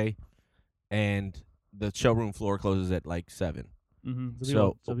Friday, and the showroom floor closes at like 7. Mm-hmm.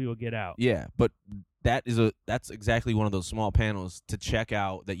 So people get out. Yeah, but that's exactly one of those small panels to check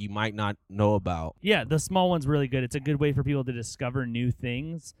out that you might not know about. Yeah, the small one's really good. It's a good way for people to discover new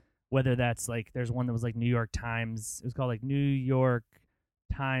things, whether that's like, there's one that was like New York Times. It was called like New York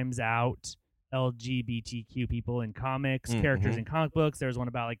Times Out LGBTQ people in comics, characters in comic books. There's one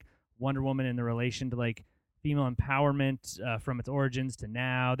about like Wonder Woman in the relation to like female empowerment from its origins to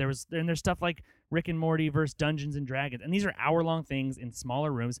now. There's stuff like Rick and Morty versus Dungeons and Dragons, and these are hour-long things in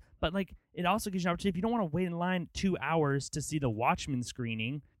smaller rooms. But like, it also gives you an opportunity if you don't want to wait in line 2 hours to see the Watchmen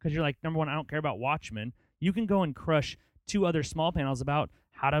screening because you're like, number one, I don't care about Watchmen. You can go and crush 2 other small panels about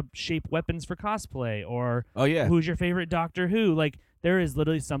how to shape weapons for cosplay, or who's your favorite Doctor Who. Like, there is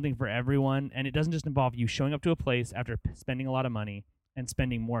literally something for everyone, and it doesn't just involve you showing up to a place after spending a lot of money and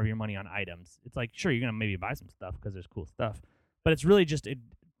spending more of your money on items. It's like, sure, you're going to maybe buy some stuff because there's cool stuff, but it's really just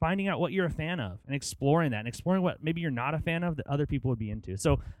finding out what you're a fan of and exploring that, and exploring what maybe you're not a fan of that other people would be into.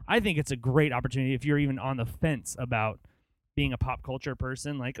 So I think it's a great opportunity if you're even on the fence about being a pop culture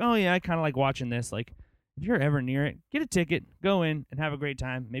person, like, oh yeah, I kind of like watching this. Like, if you're ever near it, get a ticket, go in, and have a great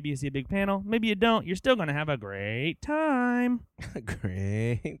time. Maybe you see a big panel, maybe you don't. You're still going to have a great time.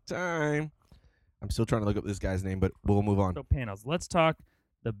 Great time. I'm still trying to look up this guy's name, but we'll move on. So panels. Let's talk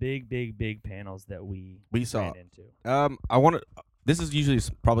the big panels that we saw. ran into. I want to. This is usually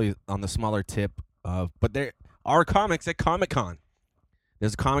probably on the smaller tip, but there are comics at Comic-Con.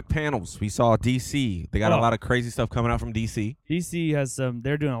 There's comic panels. We saw DC. They got a lot of crazy stuff coming out from DC. DC has some.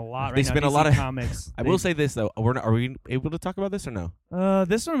 They're doing a lot right now. They spent DC a lot of comics. I will say this though. Are we able to talk about this or no?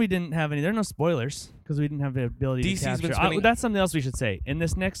 This one we didn't have any. There are no spoilers because we didn't have the ability DC's to capture. been spending- That's something else we should say. In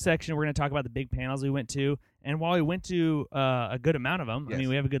this next section, we're going to talk about the big panels we went to. And while we went to a good amount of them, I Yes. mean,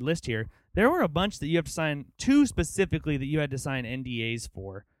 we have a good list here. There were a bunch that you have to sign, 2 specifically that you had to sign NDAs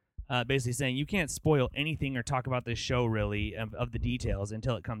for. Basically saying you can't spoil anything or talk about this show really of the details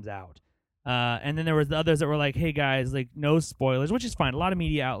until it comes out. And then there was the others that were like, hey guys, like no spoilers, which is fine. A lot of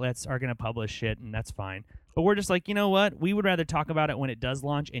media outlets are going to publish shit, and that's fine. But we're just like, you know what? We would rather talk about it when it does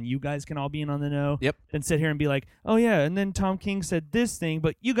launch and you guys can all be in on the know than sit here and be like, oh yeah, and then Tom King said this thing,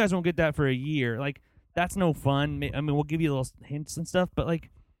 but you guys won't get that for a year. Like, that's no fun. I mean, we'll give you little hints and stuff, but like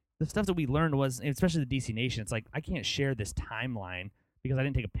the stuff that we learned was, especially the DC Nation, it's like, I can't share this timeline because I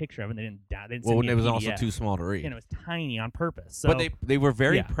didn't take a picture of it. And they didn't send me a it was PDF. also too small to read. And it was tiny on purpose. So, but they were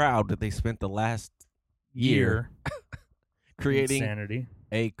very yeah. proud that they spent the last year creating insanity.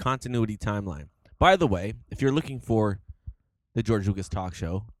 a continuity timeline. By the way, if you're looking for the George Lucas Talk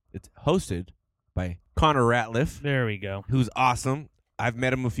Show, it's hosted by Connor Ratliff, There we go. who's awesome. I've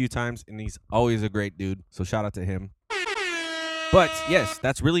met him a few times, and he's always a great dude, so shout out to him. But, yes,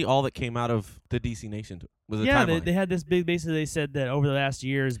 that's really all that came out of the DC Nation. Was a Yeah, timeline. they had this big, basically they said that over the last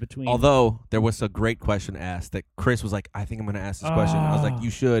years between... Although, there was a great question asked that Chris was like, I think I'm going to ask this question. I was like, you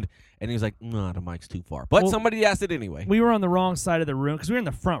should. And he was like, no, the mic's too far. But somebody asked it anyway. We were on the wrong side of the room because we were in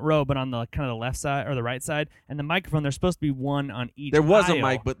the front row, but on the kind of the left side or the right side. And the microphone, there's supposed to be one on each There was aisle. a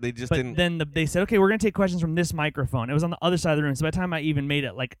mic, but they just didn't. Then they said, okay, we're going to take questions from this microphone. It was on the other side of the room. So by the time I even made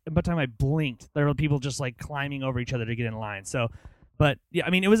it, like, by the time I blinked, there were people just like climbing over each other to get in line. So, but yeah, I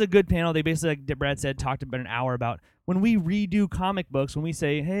mean, it was a good panel. They basically, like Brad said, talked about an hour about when we redo comic books, when we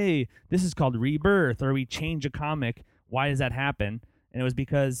say, hey, this is called rebirth, or we change a comic, why does that happen? And it was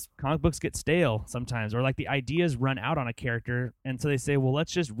because comic books get stale sometimes, or like the ideas run out on a character. And so they say, well,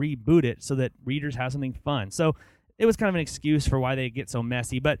 let's just reboot it so that readers have something fun. So it was kind of an excuse for why they get so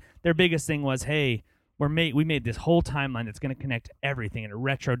messy. But their biggest thing was, hey, we made this whole timeline that's going to connect everything, and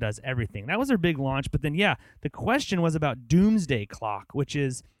Retro does everything. That was their big launch. But then, yeah, the question was about Doomsday Clock, which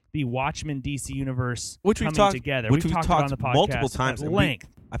is the Watchmen DC universe coming together. Which we've we've talked about on the podcast multiple times at and length.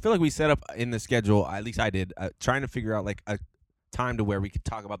 I feel like we set up in the schedule, at least I did, trying to figure out like a time to where we could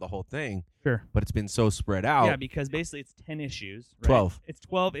talk about the whole thing. Sure. But it's been so spread out. Yeah, because basically it's 10 issues. Right? 12. It's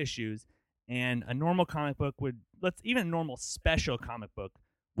 12 issues, and a normal comic book even a normal special comic book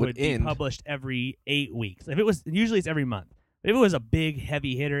would be end. published every 8 weeks. If it was, usually it's every month. If it was a big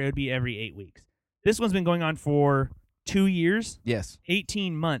heavy hitter, it would be every 8 weeks. This one's been going on for 2 years, Yes.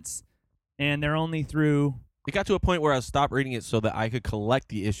 18 months, and they're only through. It got to a point where I stopped reading it so that I could collect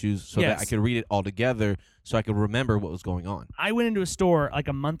the issues so that Yes. I could read it all together so I could remember what was going on. I went into a store like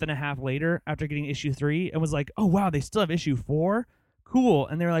a month and a half later after getting issue 3 and was like, oh, wow, they still have issue 4? Cool.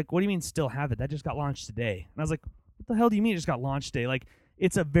 And they're like, what do you mean still have it? That just got launched today. And I was like, what the hell do you mean it just got launched today? Like,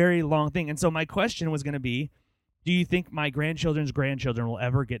 it's a very long thing. And so my question was going to be, do you think my grandchildren's grandchildren will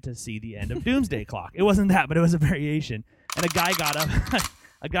ever get to see the end of Doomsday Clock? It wasn't that, but it was a variation. And a guy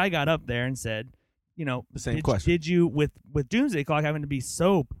got up there and said, you know, The same question. Did you, with Doomsday Clock having to be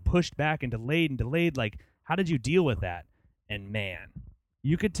so pushed back and delayed, like, how did you deal with that? And man,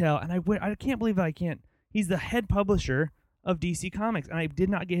 you could tell, and I can't believe that I can't. He's the head publisher of DC Comics, and I did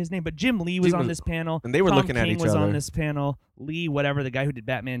not get his name, but Jim Lee was on this panel. And they were Tom looking at King each was other. on this panel. Lee, whatever, the guy who did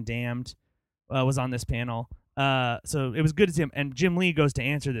Batman Damned, was on this panel. So it was good to see him. And Jim Lee goes to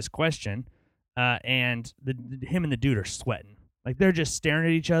answer this question, and him and the dude are sweating. Like, they're just staring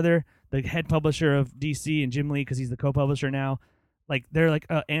at each other. The head publisher of DC and Jim Lee, because he's the co-publisher now, like, they're like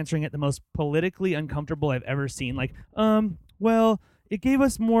answering it the most politically uncomfortable I've ever seen. Like, well, it gave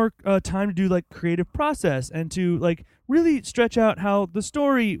us more time to do like creative process and to like really stretch out how the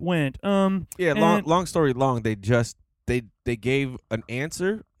story went. Long story long. They gave an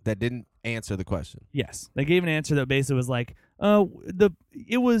answer that didn't answer the question. Yes, they gave an answer that basically was like,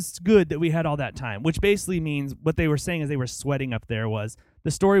 it was good that we had all that time, which basically means what they were saying as they were sweating up there was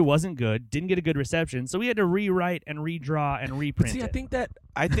the story wasn't good, didn't get a good reception, so we had to rewrite and redraw and reprint See, it.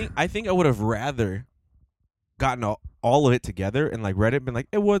 I think I would have rather gotten all of it together and like read it and been like,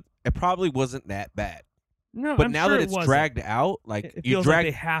 it probably wasn't that bad. No, But I'm now sure that it it's wasn't. dragged out, like It you feels drag,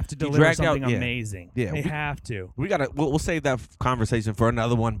 like they have to you deliver dragged out- something yeah. amazing. Yeah, They have to. we'll save that conversation for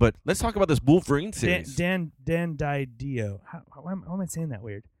another one. But let's talk about this Wolverine series. Dan Didio. How am I saying that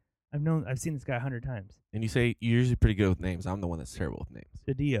weird? I've seen this guy 100 times. And you say you're usually pretty good with names. I'm the one that's terrible with names.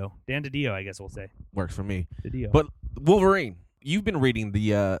 Didio. Dan Didio, I guess we'll say. Works for me. Didio. But Wolverine, you've been reading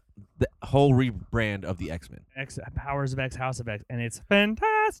the the whole rebrand of the X-Men. Powers of X, House of X, and it's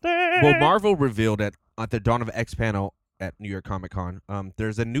fantastic. Well, Marvel revealed at the Dawn of X panel at New York Comic Con,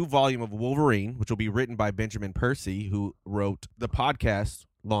 there's a new volume of Wolverine, which will be written by Benjamin Percy, who wrote the podcast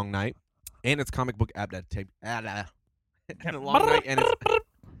Long Night, and its comic book adaptation. The Long Night and its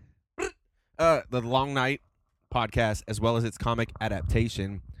the Long Night podcast, as well as its comic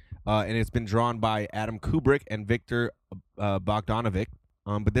adaptation, and it's been drawn by Adam Kubrick and Victor Bogdanovic.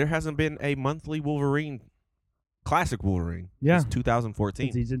 But there hasn't been a monthly Wolverine, classic Wolverine, since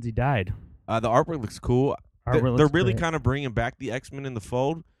 2014. Since he died. The artwork looks cool. They're really kind of bringing back the X-Men in the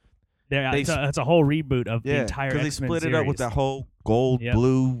fold. It's a whole reboot of the entire X-Men because they split series. it up with that whole gold,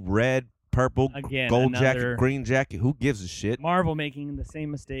 blue, red, purple, gold jacket, green jacket. Who gives a shit? Marvel making the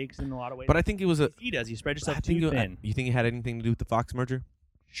same mistakes in a lot of ways. But I think it was he does. You spread yourself too thin. You think it had anything to do with the Fox merger?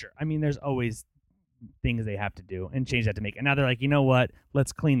 Sure. I mean, there's always things they have to do and change that to make. And now they're like, you know what?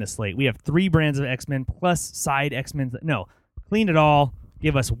 Let's clean the slate. We have 3 brands of X-Men plus side X-Men. No, clean it all.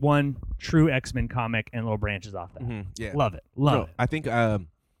 Give us one true X-Men comic and little branches off that. Mm-hmm. Yeah, love it. Love it. I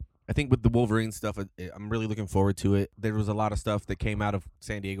think with the Wolverine stuff, I'm really looking forward to it. There was a lot of stuff that came out of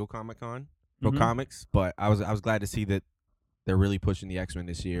San Diego Comic-Con for comics, but I was glad to see that they're really pushing the X-Men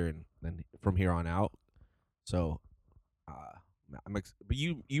this year and then from here on out. So, but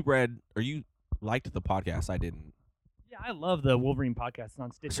you read or you liked the podcast? I didn't. Yeah, I love the Wolverine podcast. It's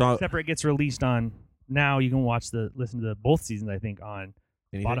on Stitcher. Except it gets released on now. You can listen to both seasons. I think on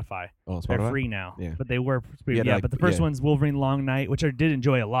Spotify. Oh, Spotify. They're free now. Yeah, but they were free. Yeah, but the first one's Wolverine Long Night, which I did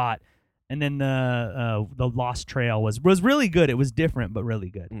enjoy a lot. And then the Lost Trail was really good. It was different, but really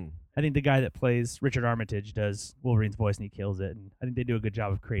good. I think the guy that plays Richard Armitage does Wolverine's voice, and he kills it. And I think they do a good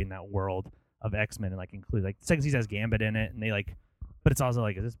job of creating that world of X-Men and include the second season has Gambit in it, and they but it's also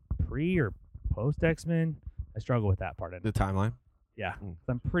is this pre or post X-Men? I struggle with that part of it. The timeline? Yeah.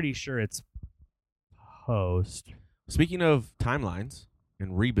 I'm pretty sure it's post. Speaking of timelines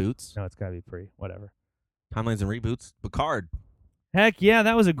and reboots. No, it's got to be pre. Whatever. Timelines and reboots. Picard. Heck yeah,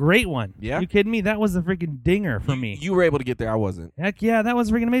 that was a great one. Yeah? You kidding me? That was a freaking dinger for me. You were able to get there. I wasn't. Heck yeah, that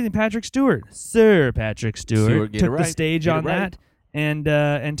was freaking amazing. Patrick Stewart. Sir Patrick Stewart took the stage on that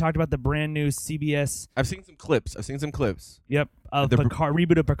and talked about the brand new CBS. I've seen some clips. Yep. Of Picard,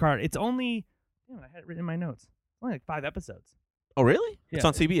 reboot of Picard. It's only, I had it written in my notes. It's only 5 episodes. Oh, really? Yeah. It's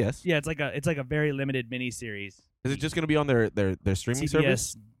on CBS? Yeah, it's like a very limited miniseries. Is it just going to be on their streaming CBS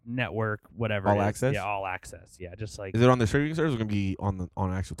service? Network, whatever. All access? Yeah, all access. Yeah, just like. Is it on the streaming service or going to be on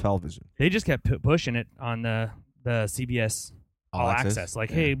actual television? They just kept pushing it on the CBS All access.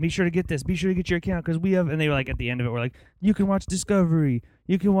 Hey, be sure to get this. Be sure to get your account because we have. And they were at the end of it, we're like, you can watch Discovery.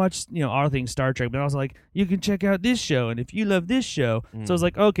 You can watch, all things Star Trek. But also you can check out this show. And if you love this show, so it's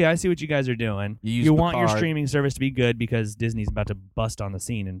okay, I see what you guys are doing. You want your streaming service to be good because Disney's about to bust on the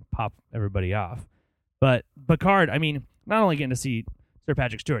scene and pop everybody off. But Picard, not only getting to see Sir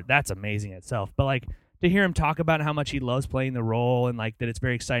Patrick Stewart, that's amazing itself. But to hear him talk about how much he loves playing the role and that it's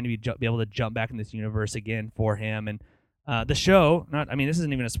very exciting to be able to jump back in this universe again for him and. The show, this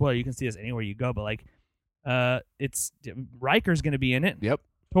isn't even a spoiler. You can see this anywhere you go, but it's Riker's going to be in it. Yep.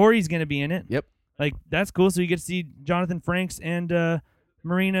 Tori's going to be in it. Yep. That's cool. So you get to see Jonathan Frakes and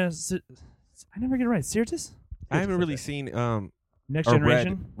Marina. I never get it right. Sirtis? I haven't really seen Next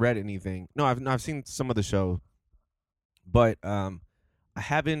Generation. Read anything? No, I've seen some of the show, but I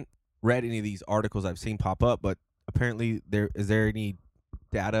haven't read any of these articles I've seen pop up. But apparently, is there any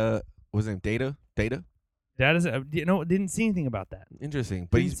data? Was it data? That is, didn't see anything about that. Interesting,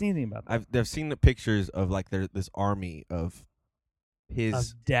 but didn't see anything about that. I've seen the pictures of this army of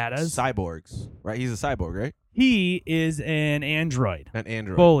his datas cyborgs. Right, he's a cyborg, right? He is an android. An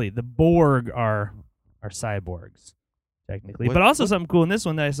android. Fully, the Borg are cyborgs, technically. But also something cool in this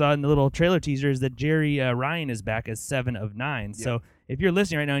one that I saw in the little trailer teaser is that Jerry Ryan is back as 7 of 9. Yep. So if you're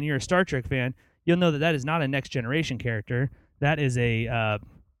listening right now and you're a Star Trek fan, you'll know that is not a Next Generation character. That is a.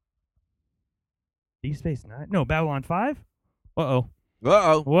 Deep Space Nine? No, Babylon 5? Uh-oh.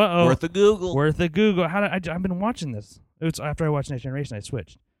 Worth a Google. I've been watching this. It's after I watched Next Generation, I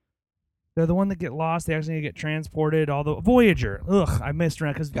switched. They're the one that get lost. They actually get transported. Voyager. Ugh, I missed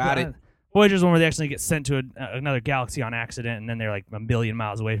around because Voyager's the one where they actually get sent to another galaxy on accident, and then they're a billion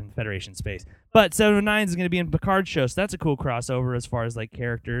miles away from Federation space. But 7 of 9 is going to be in Picard show, so that's a cool crossover as far as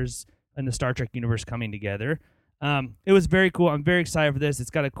characters in the Star Trek universe coming together. It was very cool. I'm very excited for this. It's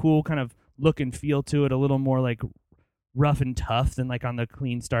got a cool kind of look and feel to it, a little more rough and tough than on the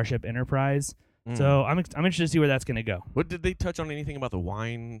clean Starship Enterprise. So I'm interested to see where that's going to go. What did they touch on anything about the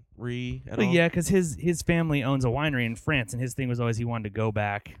winery at all? Yeah, because his family owns a winery in France, and his thing was always he wanted to go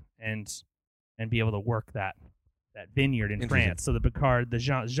back and be able to work that vineyard in Interesting. France. So the Picard, the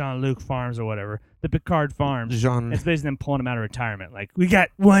Jean-Luc Farms or whatever, the Picard Farms. Jean. It's basically them pulling him out of retirement. Like, we got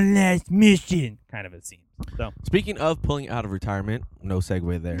one last mission, kind of it seems. So Speaking of pulling out of retirement, no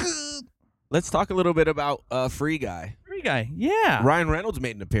segue there. Let's talk a little bit about Free Guy. Free Guy, yeah, Ryan Reynolds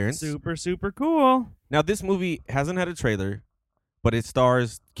made an appearance. super cool. Now, this movie hasn't had a trailer, but it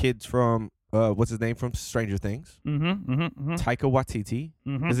stars kids from what's his name from Stranger Things? Taika Waititi.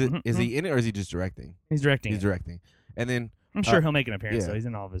 Is he in it or is he just directing? He's directing. He's directing, and then I'm sure he'll make an appearance. yeah. So he's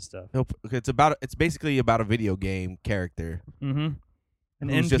in all of his stuff. it's basically about a video game character, An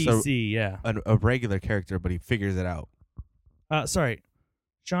who's just NPC, yeah. a regular character, but he figures it out. Sorry,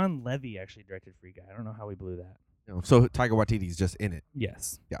 Sean Levy actually directed Free Guy. I don't know how we blew that. You know, so Taika Waititi's just in it.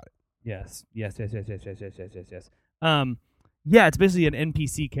 Yes. Got it. Yes. Yeah, it's basically an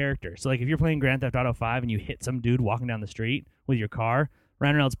NPC character. So, like, if you're playing Grand Theft Auto 5 and you hit some dude walking down the street with your car,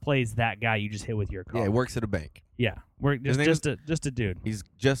 Ryan Reynolds plays that guy you just hit with your car. Yeah, he works at a bank. Yeah, His name just a dude. He's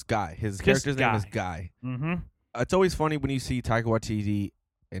just Guy. His character's name is Guy. Mm-hmm. It's always funny when you see Taika Waititi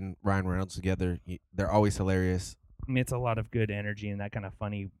and Ryan Reynolds together. They're always hilarious. I mean, it's a lot of good energy and that kind of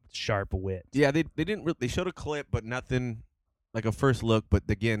funny, sharp wit. Yeah, they didn't they showed a clip, but nothing like a first look. But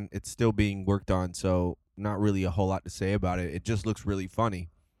again, it's still being worked on, so not really a whole lot to say about it. It just looks really funny.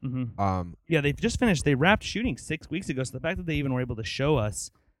 Mm-hmm. Yeah, they've just finished. They wrapped shooting 6 weeks ago, so the fact that they even were able to show us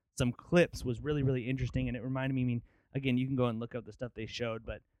some clips was really, really interesting, and it reminded me. I mean, again, you can go and look up the stuff they showed,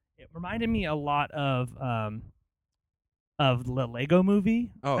 but it reminded me a lot of the Lego Movie.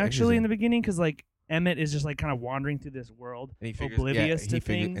 Oh, actually, interesting. in the beginning, because like Emmett is just like kind of wandering through this world, And he figures, oblivious to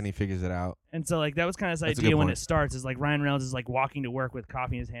things. and he figures it out. And so, like, that was kind of his That's a idea good when point. it starts. Is like Ryan Reynolds is like walking to work with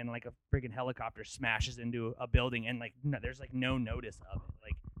coffee in his hand, and like a freaking helicopter smashes into a building, and like there's like no notice of it.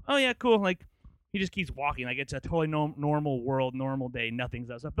 Like, oh yeah, cool. Like, he just keeps walking. Like, it's a totally normal world, normal day. Nothing's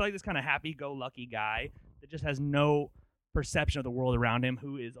up. So I feel like this kind of happy-go-lucky guy that just has no perception of the world around him,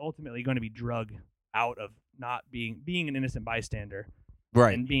 who is ultimately going to be drugged out of not being an innocent bystander,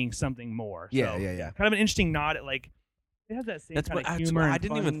 Right. and being something more. Yeah, So, yeah. Kind of an interesting nod at like it has that same That's kind what of humor. I and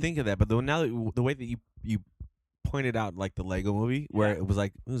didn't fun. even think of that, but now that the way that you pointed out, like the Lego Movie, where Yeah. it was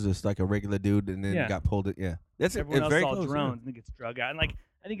like who's this like a regular dude, and then Yeah. got pulled. That's Everyone it's else very saw close, yeah. drones and gets drug out, and like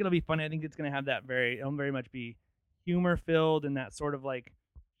I think it'll be funny. I think it's gonna have that it'll very much be humor filled and that sort of like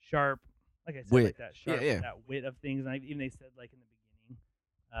sharp, like I said, Wit. like that sharp, Yeah. that wit of things. And even they said like in the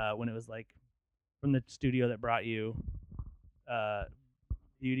beginning, when it was like from the studio that brought you,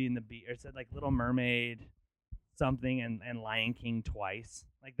 Beauty and the Beast, or it said like Little Mermaid, something, and Lion King twice,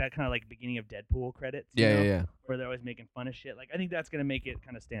 like that kind of like beginning of Deadpool credits. you know, Yeah. Where they're always making fun of shit. Like I think that's gonna make it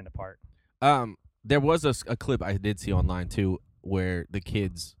kind of stand apart. There was a clip I did see online too, where the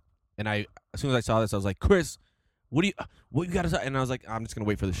kids, and as soon as I saw this, I was like, Chris, what you got to say? And I was like, I'm just gonna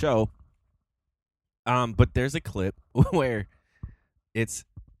wait for the show. But there's a clip where it's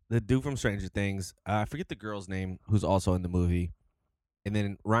the dude from Stranger Things. I forget the girl's name who's also in the movie, and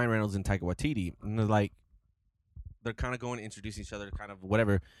then Ryan Reynolds and Taika Waititi, and they're kind of going to introduce each other, kind of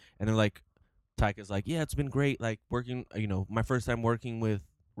whatever, and they're like, Taika's like, yeah, it's been great, like working, my first time working with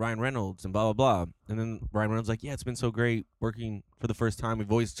Ryan Reynolds and blah blah blah, and then Ryan Reynolds like, yeah, it's been so great working for the first time.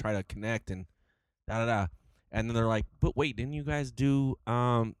 We've always tried to connect and da da da, and then they're like, but wait, didn't you guys do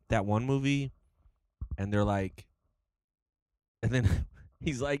that one movie? And they're like, and then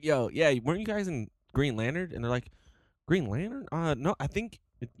he's like, yo, yeah, weren't you guys in Green Lantern? And they're like, Green Lantern? No, I think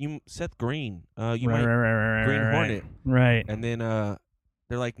you Seth Green. You might Green Hornet. Right. And then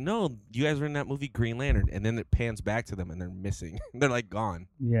they're like, no, you guys were in that movie Green Lantern. And then it pans back to them and they're missing. They're like gone.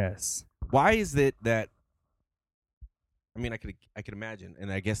 Yes. Why is it that? I mean, I could imagine,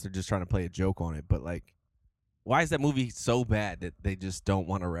 and I guess they're just trying to play a joke on it. But like, why is that movie so bad that they just don't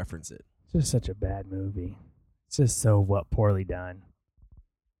want to reference it? It's just such a bad movie. It's just so poorly done.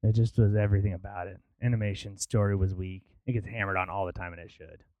 It just was everything about it. Animation, story was weak. It gets hammered on all the time, and it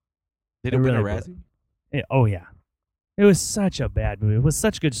should. Did It it win really a was. Razzie? Oh yeah, it was such a bad movie. It was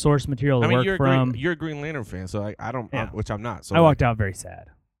such good source material to I mean, work you're from. you're a Green Lantern fan, so I don't, Yeah. which I'm not. So I walked out very sad.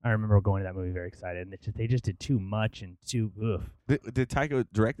 I remember going to that movie very excited, and they just did too much and too. Ugh. Did Taika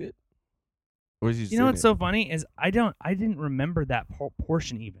direct it? Or was he just You know in what's it? so funny is I didn't remember that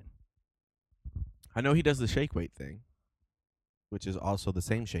portion even. I know he does the shake weight thing, which is also the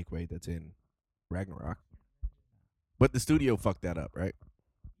same shake weight that's in Ragnarok. But the studio fucked that up, right?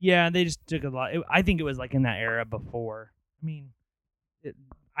 Yeah, they just took a lot. I think it was like in that era before. I mean,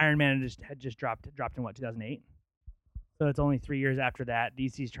 Iron Man had just dropped in what 2008. So it's only 3 years after that.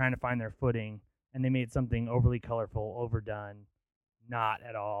 DC's trying to find their footing, and they made something overly colorful, overdone, not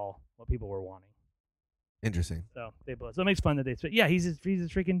at all what people were wanting. Interesting. So they blew it. So it makes fun that they. Yeah, he's a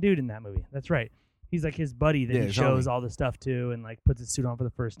freaking dude in that movie. That's right. He's like his buddy that Yeah, he his shows homie. all the stuff to, and like puts his suit on for the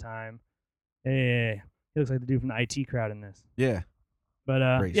first time. Yeah, he looks like the dude from the IT Crowd in this. Yeah,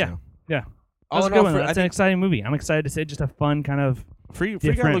 But great yeah, show. yeah. All That's a in good all, one. I That's an think exciting movie. I'm excited to say just a fun kind of Free Guy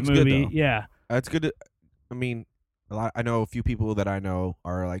different looks movie. good though. Yeah. It's good. I mean, I know a few people that I know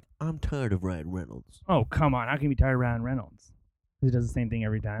are like, I'm tired of Ryan Reynolds. Oh, come on. How can you be tired of Ryan Reynolds? He does the same thing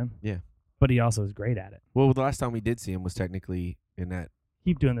every time. Yeah. But he also is great at it. Well, the last time we did see him was technically in that.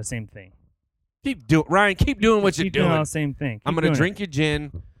 Keep doing the same thing. Ryan, keep doing what you're Keep doing doing. all the same thing. Keep I'm gonna doing it. drink your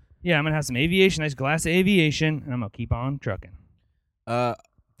gin. Yeah, I'm gonna have some aviation, nice glass of aviation, and I'm gonna keep on trucking.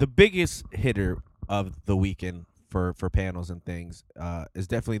 The biggest hitter of the weekend for panels and things is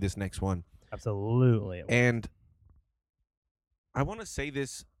definitely this next one. Absolutely. And I want to say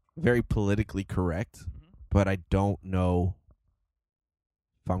this very politically correct, but I don't know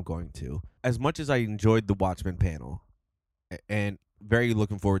if I'm going to. As much as I enjoyed the Watchmen panel and very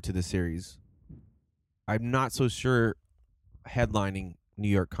looking forward to the series, I'm not so sure headlining New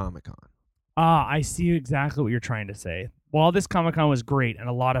York Comic Con. I see exactly what you're trying to say. While this Comic-Con was great and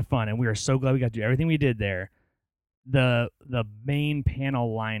a lot of fun, and we are so glad we got to do everything we did there, the main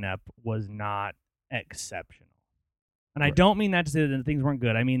panel lineup was not exceptional. And I Right. don't mean that to say that things weren't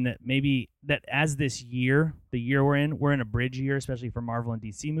good. I mean that maybe that as this year, the year we're in a bridge year, especially for Marvel and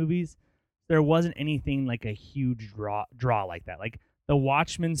DC movies, there wasn't anything like a huge draw like that. Like the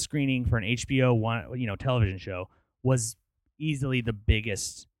Watchmen screening for an HBO television show was easily the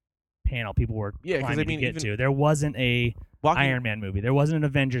biggest panel people were Yeah, 'cause, climbing I mean, to get even to. There wasn't a Walking, Iron Man movie. There wasn't an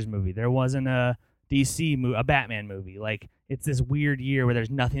Avengers movie. There wasn't a DC movie, a Batman movie. Like it's this weird year where there's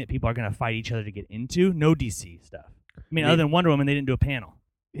nothing that people are going to fight each other to get into. No DC stuff. I mean, other than Wonder Woman, they didn't do a panel.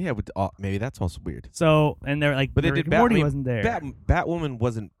 Yeah, but maybe that's also weird. So, and they're like, But they Rick did and Morty Batman. wasn't there. Batwoman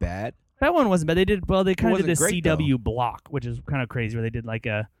wasn't bad. That one wasn't bad. They did well. They kind of did wasn't this great, CW block, which is kind of crazy, where they did like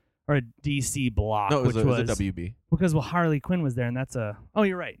a DC block, No, it was, which it was a WB. because Harley Quinn was there, and that's a. Oh,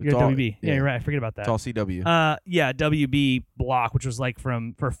 you're right. It's You're all- WB. Yeah, yeah. you're right. I forget about that. It's all CW. Yeah, WB block, which was like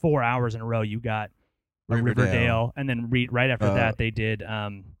for 4 hours in a row. You got Riverdale, and then right after that they did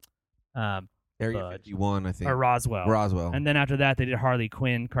Area 51, I think. or Roswell. Roswell. And then after that they did Harley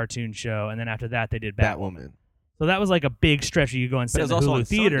Quinn cartoon show, and then after that they did Batwoman. Batwoman. So that was like a big stretch. You go and sit it in the was also Hulu on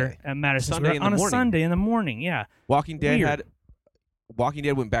theater Sunday. at Madison Sunday Square in the on a morning. Sunday in the morning. Yeah, Walking Dead Weird. Walking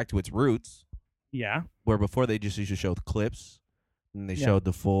Dead went back to its roots, yeah. where before they just used to show the clips, and they Yeah. showed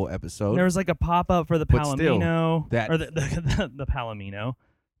the full episode. There was like a pop up for the But still, Palomino, that- or the Palomino,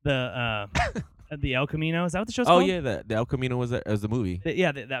 the El Camino. Is that what the show's oh called? yeah, the El Camino was the movie.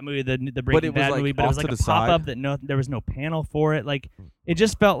 That movie, the But Breaking it was, Bad like, movie, but it was off like to a the pop up side. that there was no panel for it. Like it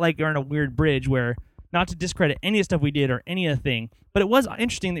just felt like you're on a weird bridge where, not to discredit any of the stuff we did or any of the thing, but it was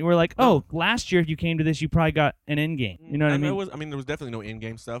interesting that we were like, oh, last year if you came to this, you probably got an end game. You know what I mean? There was definitely no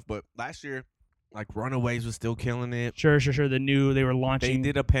in-game stuff, but last year, like Runaways was still killing it. Sure. They were They launching.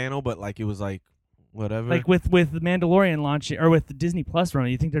 did a panel, but like it was like whatever. Like with the Mandalorian launching, or with the Disney Plus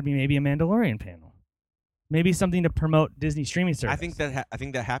run, you think there'd be maybe a Mandalorian panel, maybe something to promote Disney streaming service. I think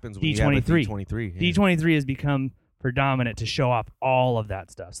that happens when you have a D23. D23. Yeah. D23 has become predominant to show off all of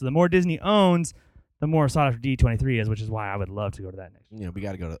that stuff. So the more Disney owns, the more sought after D23 is, which is why I would love to go to that next year. Yeah, we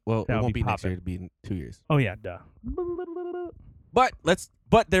got to go to. Well, That it would won't be be next poppin'. year. It'll be in 2 years. Oh yeah, duh.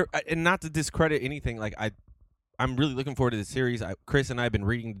 But there, and not to discredit anything. Like I'm really looking forward to the series. Chris and I have been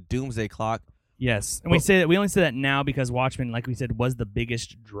reading Doomsday Clock. Yes, and Well- we only say that now because Watchmen, like we said, was the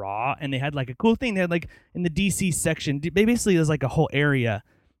biggest draw, and they had like a cool thing. They had like in the DC section, basically there's like a whole area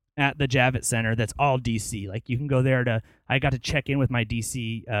at the Javits Center that's all DC. Like you can go there I got to check in with my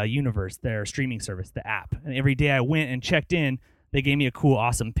DC universe, their streaming service, the app, and every day I went and checked in. They gave me a cool,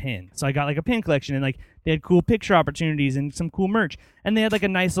 awesome pin. So I got like a pin collection, and like they had cool picture opportunities and some cool merch, and they had like a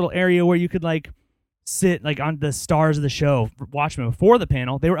nice little area where you could like sit like on the stars of the show, Watchmen, before the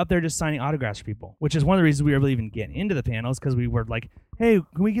panel. They were up there just signing autographs for people, which is one of the reasons we were able to even get into the panels, because we were like, hey,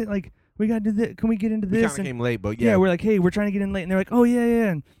 can we get like we got to do this? Can we get into We this? kind of came late, but yeah, yeah, we're like, hey, we're trying to get in late, and they're like, oh yeah,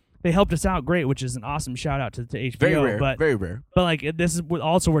 and they helped us out great, which is an awesome shout out to HBO. very rare, but very rare. but like this is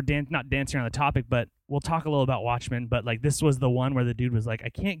also we're not dancing around the topic, but we'll talk a little about Watchmen. But like this was the one where the dude was like, I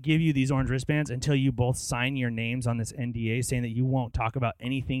can't give you these orange wristbands until you both sign your names on this NDA saying that you won't talk about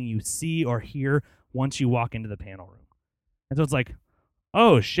anything you see or hear once you walk into the panel room. And so it's like,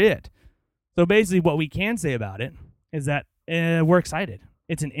 oh shit. So basically what we can say about it is that we're excited.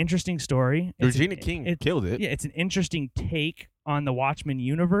 It's an interesting story. Regina King killed it. Yeah, it's an interesting take on the Watchmen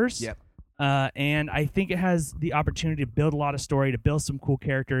universe. Yep. And I think it has the opportunity to build a lot of story, to build some cool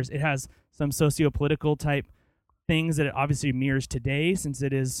characters. It has some socio-political type things that it obviously mirrors today, since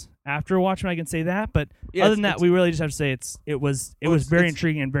it is after Watchmen, I can say that. But Yeah, other than that, we really just have to say it was very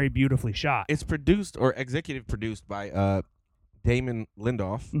intriguing and very beautifully shot. It's produced or executive produced by Damon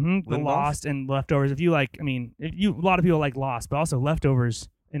Lindelof. The Lost and Leftovers. If you like, a lot of people like Lost, but also Leftovers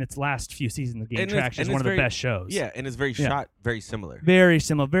in its last few seasons gained traction. It's one of the best shows. Yeah, and it's shot very similar. Very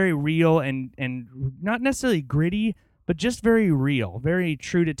similar, very real, and not necessarily gritty, but just very real, very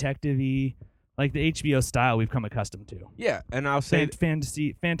true detective-y, like the HBO style we've come accustomed to. Yeah, and I'll say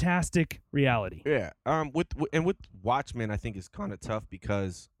fantastic reality. Yeah, with Watchmen, I think it's kind of tough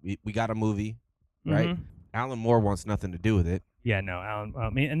because we got a movie, right? Alan Moore wants nothing to do with it. Yeah, no,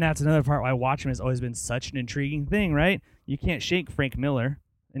 Alan. And that's another part why Watchmen has always been such an intriguing thing, right? You can't shake Frank Miller.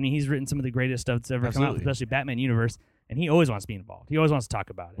 I mean, he's written some of the greatest stuff that's ever come out, especially Batman universe, and he always wants to be involved. He always wants to talk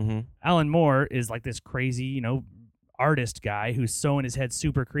about it. Alan Moore is like this crazy, artist guy who's so in his head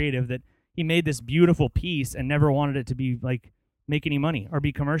super creative that he made this beautiful piece and never wanted it to be like make any money or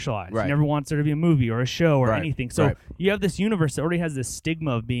be commercialized. Right. He never wants there to be a movie or a show or anything. So you have this universe that already has this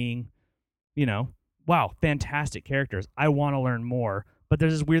stigma of being, wow, fantastic characters. I want to learn more. But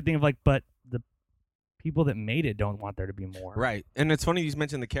there's this weird thing of like, but the people that made it don't want there to be more. Right. And it's funny you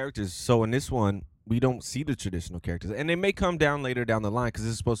mentioned the characters. So in this one, we don't see the traditional characters. And they may come down later down the line because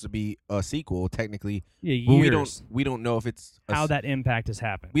this is supposed to be a sequel, technically. Yeah, years. But we don't know if it's... how that impact has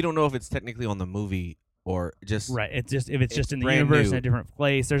happened. We don't know if it's technically on the movie or just... Right. It's just in the universe in a different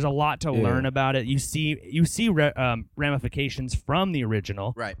place. There's a lot to learn about it. You see ramifications from the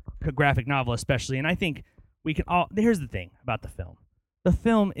original graphic novel especially. And I think we can all... Here's the thing about the film. The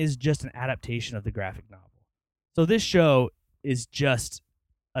film is just an adaptation of the graphic novel. So this show is just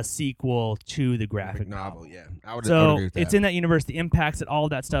a sequel to the graphic novel. Yeah. I would so agree with that. It's in that universe, the impacts that all of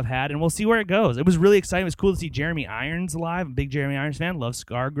that stuff had, and we'll see where it goes. It was really exciting. It was cool to see Jeremy Irons alive. I'm a big Jeremy Irons fan. Loved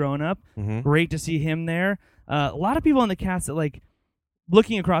Scar growing up. Great to see him there. A lot of people in the cast that, like,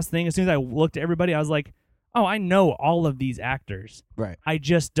 looking across the thing, as soon as I looked at everybody, I was like, oh, I know all of these actors. Right. I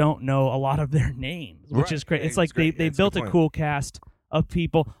just don't know a lot of their names, which is great. It's like they built a cool cast of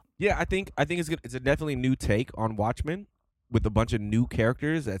people. Yeah, I think it's good. It's a definitely new take on Watchmen with a bunch of new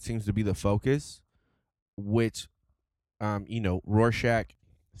characters. That seems to be the focus. Which, Rorschach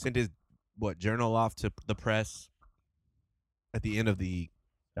sent his journal off to the press at the end of the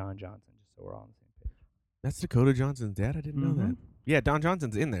Don Johnson, just so we're all on the same page. That's Dakota Johnson's dad. I didn't know that. Yeah, Don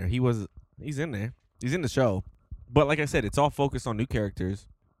Johnson's in there. He's in there. He's in the show. But like I said, it's all focused on new characters,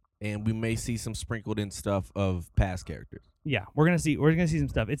 and we may see some sprinkled in stuff of past characters. Yeah, we're gonna see some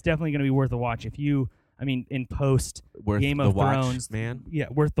stuff. It's definitely gonna be worth a watch. In post Game of Thrones, man. Yeah,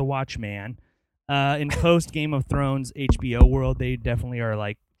 worth the watch, man. In post Game of Thrones HBO world, they definitely are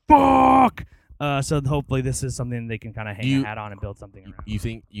like fuck. So hopefully this is something they can kind of hang a hat on and build something around. You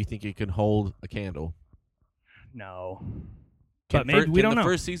think it can hold a candle? No, but maybe we don't know. Can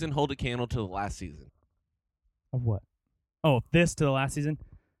the first season hold a candle to the last season? Of what? Oh, this to the last season?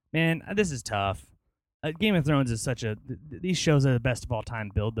 Man, this is tough. Game of Thrones is these shows are the best of all time,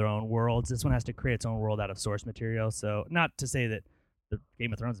 build their own worlds. This one has to create its own world out of source material. So not to say that the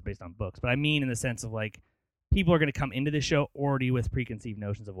Game of Thrones is based on books, but I mean in the sense of like people are going to come into this show already with preconceived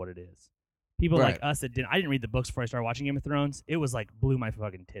notions of what it is. People like us I didn't read the books before I started watching Game of Thrones. It was like blew my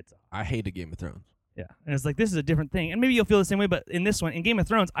fucking tits off. I hated Game of Thrones. Yeah. And it's like, this is a different thing. And maybe you'll feel the same way, but in this one, in Game of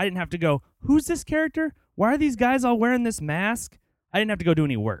Thrones, I didn't have to go, who's this character? Why are these guys all wearing this mask? I didn't have to go do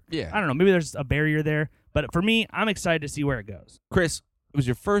any work. Yeah. I don't know. Maybe there's a barrier there. But for me, I'm excited to see where it goes. Chris, it was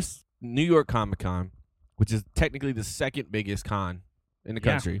your first New York Comic-Con, which is technically the second biggest con in the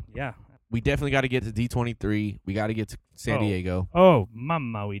country. Yeah. We definitely got to get to D23. We got to get to San Diego. Oh,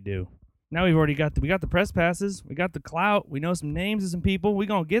 mama, we do. Now we've already got the press passes. We got the clout. We know some names of some people. We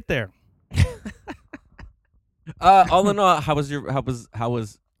gonna get there. All in all, how was your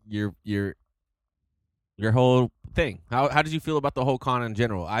whole thing? How did you feel about the whole con in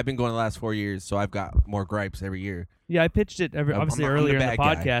general? I've been going the last 4 years, so I've got more gripes every year. Yeah, I pitched it obviously earlier in the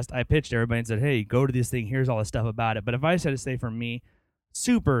podcast. I pitched everybody and said, "Hey, go to this thing. Here's all the stuff about it." But if I just had to say, for me,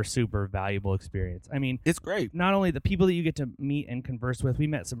 super, super valuable experience. I mean, it's great. Not only the people that you get to meet and converse with, we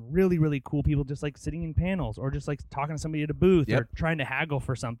met some really, really cool people just like sitting in panels or just like talking to somebody at a booth or trying to haggle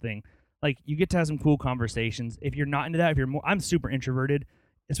for something. Like, you get to have some cool conversations. If you're not into that, I'm super introverted,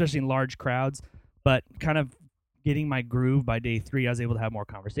 especially in large crowds, but kind of getting my groove by day 3, I was able to have more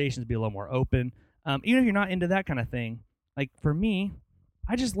conversations, be a little more open. Even if you're not into that kind of thing, like for me,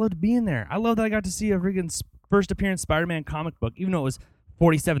 I just loved being there. I love that I got to see a freaking first appearance Spider-Man comic book, even though it was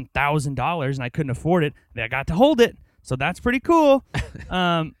 $47,000 and I couldn't afford it. I got to hold it, so that's pretty cool.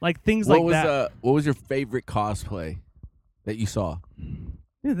 Like things like that. What was your favorite cosplay that you saw?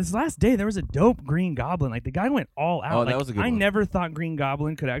 Dude, this last day there was a dope Green Goblin. Like the guy went all out. Oh, that Like, was a good I one. never thought Green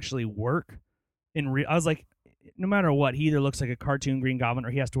Goblin could actually work in real. I was like, no matter what, he either looks like a cartoon Green Goblin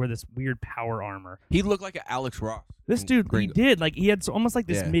or he has to wear this weird power armor. He looked like an Alex Ross. This in dude, Green he did. Like, he had almost like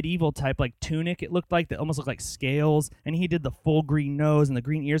this Yeah. medieval type, like, tunic, it looked like, that almost looked like scales. And he did the full green nose and the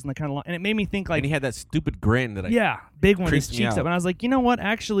green ears and the kind of long. And it made me think, like, and he had that stupid grin that I yeah, big one, his creeps me cheeks out. up. And I was like, you know what?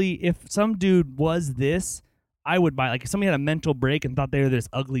 Actually, if some dude was this, I would buy. Like, if somebody had a mental break and thought they were this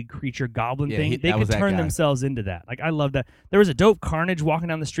ugly creature goblin Yeah, thing, that they was could that turn guy. themselves into that. Like, I love that. There was a dope Carnage walking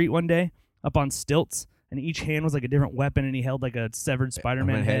down the street one day up on stilts, and each hand was like a different weapon, and he held like a severed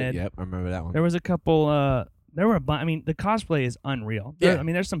Spider-Man head. Yep, I remember that one. There was a couple. There were a bunch. I mean, the cosplay is unreal. Yeah. I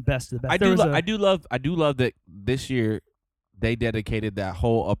mean, there's some best of the best. I There do. was I do love that this year they dedicated that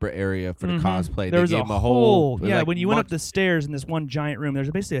whole upper area for the cosplay. There they was gave a him a whole yeah. like, when you went up month- the stairs in this one giant room, there's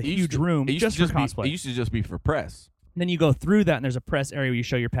basically a it used huge to- room it used just to for be- cosplay. It used to just be for press. Then you go through that, and there's a press area where you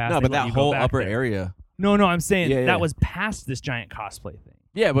show your pass. No, They but let that you go whole back upper there. area. No, I'm saying Yeah, yeah. that was past this giant cosplay thing.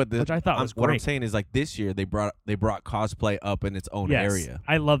 Yeah, but Which I thought was what I'm great. saying is like this year they brought cosplay up in its own Yes, area.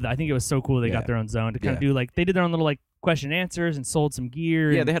 I love that. I think it was so cool they Yeah. got their own zone to kind of Yeah. do like they did their own little like question and answers and sold some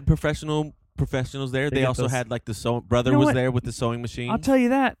gear. Yeah, and they had professionals there. They They get also those- had like the sewing brother You know was what? there with the sewing machine. I'll tell you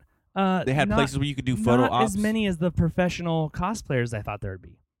that. They had not- places where you could do photo not ops. as many as the professional cosplayers I thought there would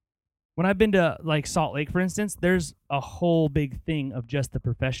be. When I've been to like Salt Lake, for instance, there's a whole big thing of just the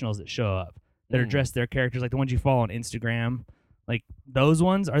professionals that show up that are dressed their characters, like the ones you follow on Instagram. Like those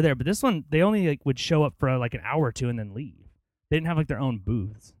ones are there, but this one they only like would show up for like an hour or two and then leave. They didn't have like their own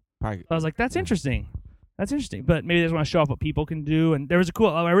booths. Probably- So I was like, that's interesting. That's interesting. But maybe they just want to show off what people can do. And there was a cool.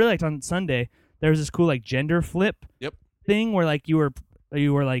 I really liked on Sunday. There was this cool like gender flip Yep. thing where like you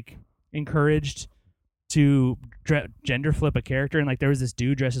were like encouraged to gender flip a character, and like there was this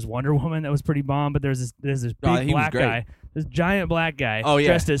dude dressed as Wonder Woman that was pretty bomb. But there's this big he was black great. guy, this giant black guy Oh, yeah.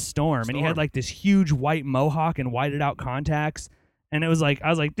 dressed as Storm, and he had Storm. like this huge white mohawk and whited out contacts. And it was like I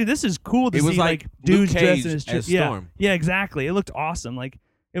was like, dude, this is cool to It see was like dudes Luke dressed Cage as, as yeah, Storm. yeah, exactly. It looked awesome. Like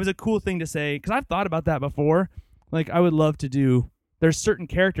it was a cool thing to say because I've thought about that before. Like I would love to do. There's certain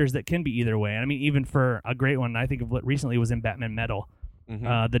characters that can be either way. I mean, even for a great one, I think of what recently was in Batman Metal,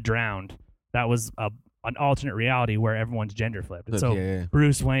 Mhm. The Drowned. That was an alternate reality where everyone's gender flipped. And so Yeah.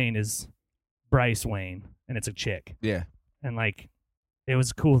 Bruce Wayne is Bryce Wayne, and it's a chick. Yeah. And like, it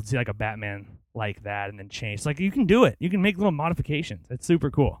was cool to see like a Batman like that, and then change. Like you can do it. You can make little modifications. It's super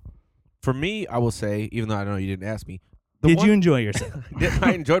cool. For me, I will say, even though I know you didn't ask me, Did you enjoy yourself?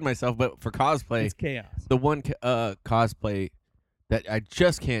 I enjoyed myself, but for cosplay, It's chaos. the one cosplay that I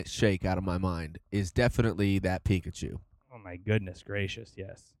just can't shake out of my mind is definitely that Pikachu. Oh my goodness gracious,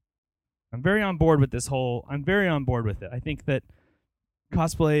 yes. I'm very on board with this whole. I'm very on board with it. I think that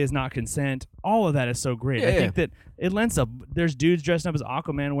cosplay is not consent. All of that is so great. I Yeah, think that it lends up. There's dudes dressing up as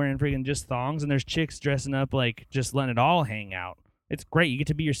Aquaman wearing freaking just thongs, and there's chicks dressing up like just letting it all hang out. It's great. You get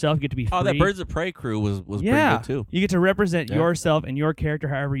to be yourself. You get to be free. Oh, that Birds of Prey crew was Yeah, pretty good too. you get to represent Yeah. yourself and your character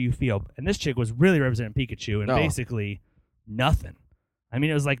however you feel. And this chick was really representing Pikachu and No. basically nothing. I mean,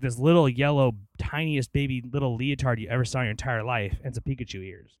 it was like this little yellow, tiniest baby little leotard you ever saw in your entire life and some Pikachu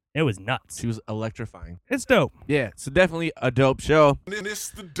ears. It was nuts. She was electrifying. It's dope. Yeah, so definitely a dope show.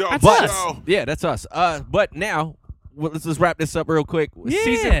 It's the dope That's But us. yeah, that's us. But now let's just wrap this up real quick. Yeah.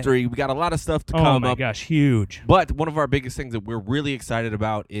 Season 3, we got a lot of stuff to Oh come my up. gosh, huge. But one of our biggest things that we're really excited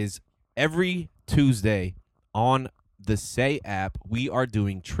about is every Tuesday on the Say app, we are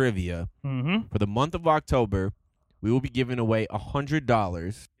doing trivia. Mm-hmm. For the month of October, we will be giving away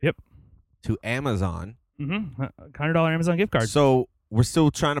 $100 Yep. to Amazon. Mm-hmm. $100 Amazon gift card. So we're still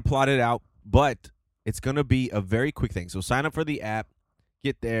trying to plot it out, but it's going to be a very quick thing. So sign up for the app,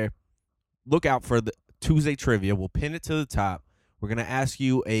 get there, look out for the Tuesday trivia. We'll pin it to the top. We're going to ask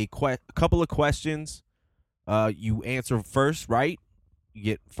you a couple of questions. You answer first, right? You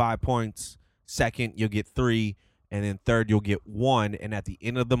get 5 points. Second, you'll get 3. And then third, you'll get 1. And at the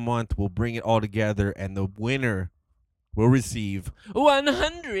end of the month, we'll bring it all together, and the winner will receive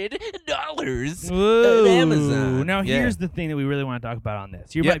 $100 Whoa. at Amazon. Now, Yeah. here's the thing that we really want to talk about on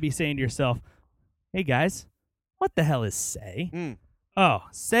this. You Yep. might be saying to yourself, hey, guys, what the hell is Say? Mm. Oh,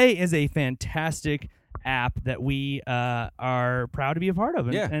 Say is a fantastic app that we are proud to be a part of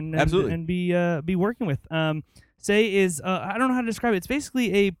and absolutely. and be working with. Say is I don't know how to describe it. It's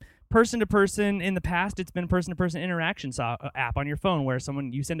basically a person-to-person. In the past, it's been person-to-person interaction app on your phone where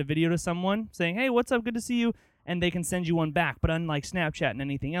you send a video to someone saying, hey, what's up, good to see you, and they can send you one back. But unlike Snapchat and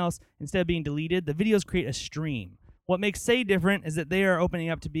anything else, instead of being deleted, the videos create a stream. What makes Say different is that they are opening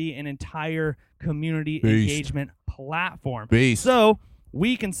up to be an entire community engagement platform. Beast. So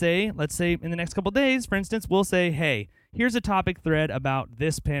we can say, let's say in the next couple of days, for instance, we'll say, hey, here's a topic thread about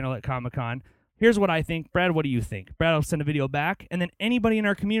this panel at Comic-Con. Here's what I think. Brad, what do you think? Brad will send a video back, and then anybody in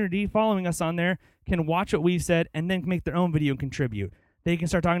our community following us on there can watch what we've said and then make their own video and contribute. They can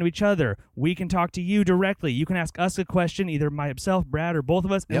start talking to each other. We can talk to you directly. You can ask us a question, either myself, Brad, or both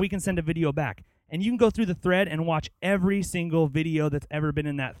of us, and we can send a video back. And you can go through the thread and watch every single video that's ever been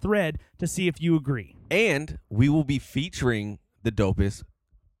in that thread to see if you agree. And we will be featuring the dopest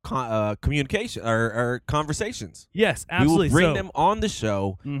communication or conversations. Yes, absolutely. We will bring them on the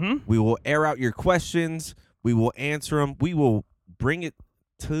show. Mm-hmm. We will air out your questions. We will answer them. We will bring it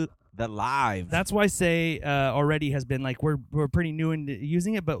to the live. That's why Say already has been like, we're pretty new into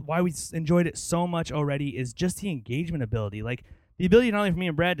using it, but why we enjoyed it so much already is just the engagement ability. Like the ability not only for me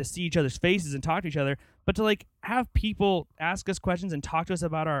and Brad to see each other's faces and talk to each other, but to like have people ask us questions and talk to us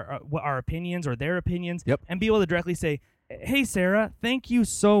about our opinions or their opinions, and be able to directly say, hey, Sarah, thank you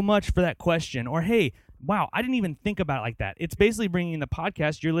so much for that question. Or, hey, wow, I didn't even think about it like that. It's basically bringing the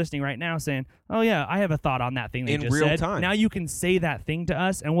podcast you're listening right now saying, oh, yeah, I have a thought on that thing they in just real said. time. Now you can say that thing to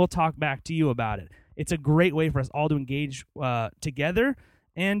us, and we'll talk back to you about it. It's a great way for us all to engage together,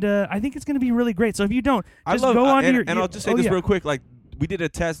 and I think it's going to be really great. So if you don't, just go on to your... And I'll just say this real quick. Like, we did a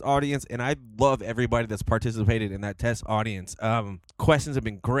test audience, and I love everybody that's participated in that test audience. Questions have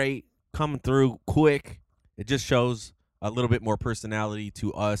been great, coming through quick. It just shows a little bit more personality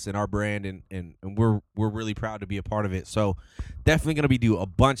to us and our brand, and we're really proud to be a part of it. So definitely going to be do a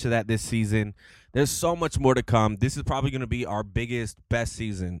bunch of that this season. There's so much more to come. This is probably going to be our biggest, best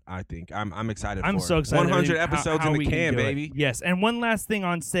season, I think. I'm excited for it. I'm so excited. 100 episodes in the can, baby. Yes, and one last thing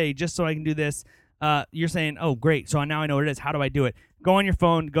on Say, just so I can do this. You're saying, oh, great, so now I know what it is. How do I do it? Go on your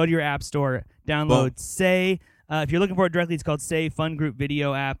phone, go to your app store, download Say. If you're looking for it directly, it's called Say Fun Group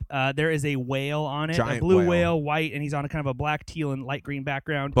Video App. There is a whale on it, Giant a blue whale, white, and he's on a kind of a black, teal, and light green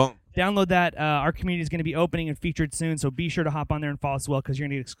background. Boom. Download that. Our community is going to be opening and featured soon, so be sure to hop on there and follow us well, because you're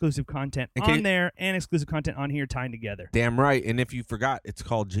going to get exclusive content on there and exclusive content on here tying together. Damn right. And if you forgot, it's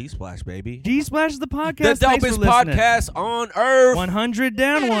called G-Splash, baby. G-Splash is the podcast. The dopest podcast on earth. 100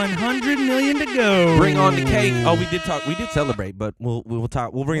 down, 100 million to go. Bring on the cake. Oh, we did celebrate, but we'll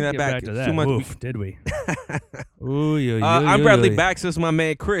talk. We'll bring that back. To that. Too much. Oof, did we? I'm Bradley Baxis, my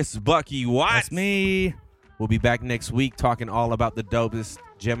man Chris Bucky Watts. That's me. We'll be back next week talking all about the dopest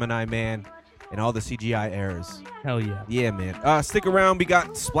Gemini Man and all the CGI errors. Hell yeah. Yeah, man. Stick around. We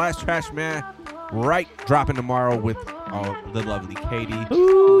got Splash Trash Man dropping tomorrow with the lovely Katie.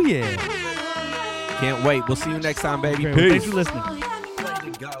 Ooh, yeah. Can't wait. We'll see you next time, baby. Okay, Peace. Thanks for listening.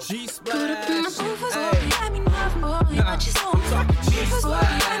 G-Splash. Hey. I'm talking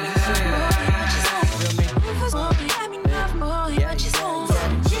G-Splash.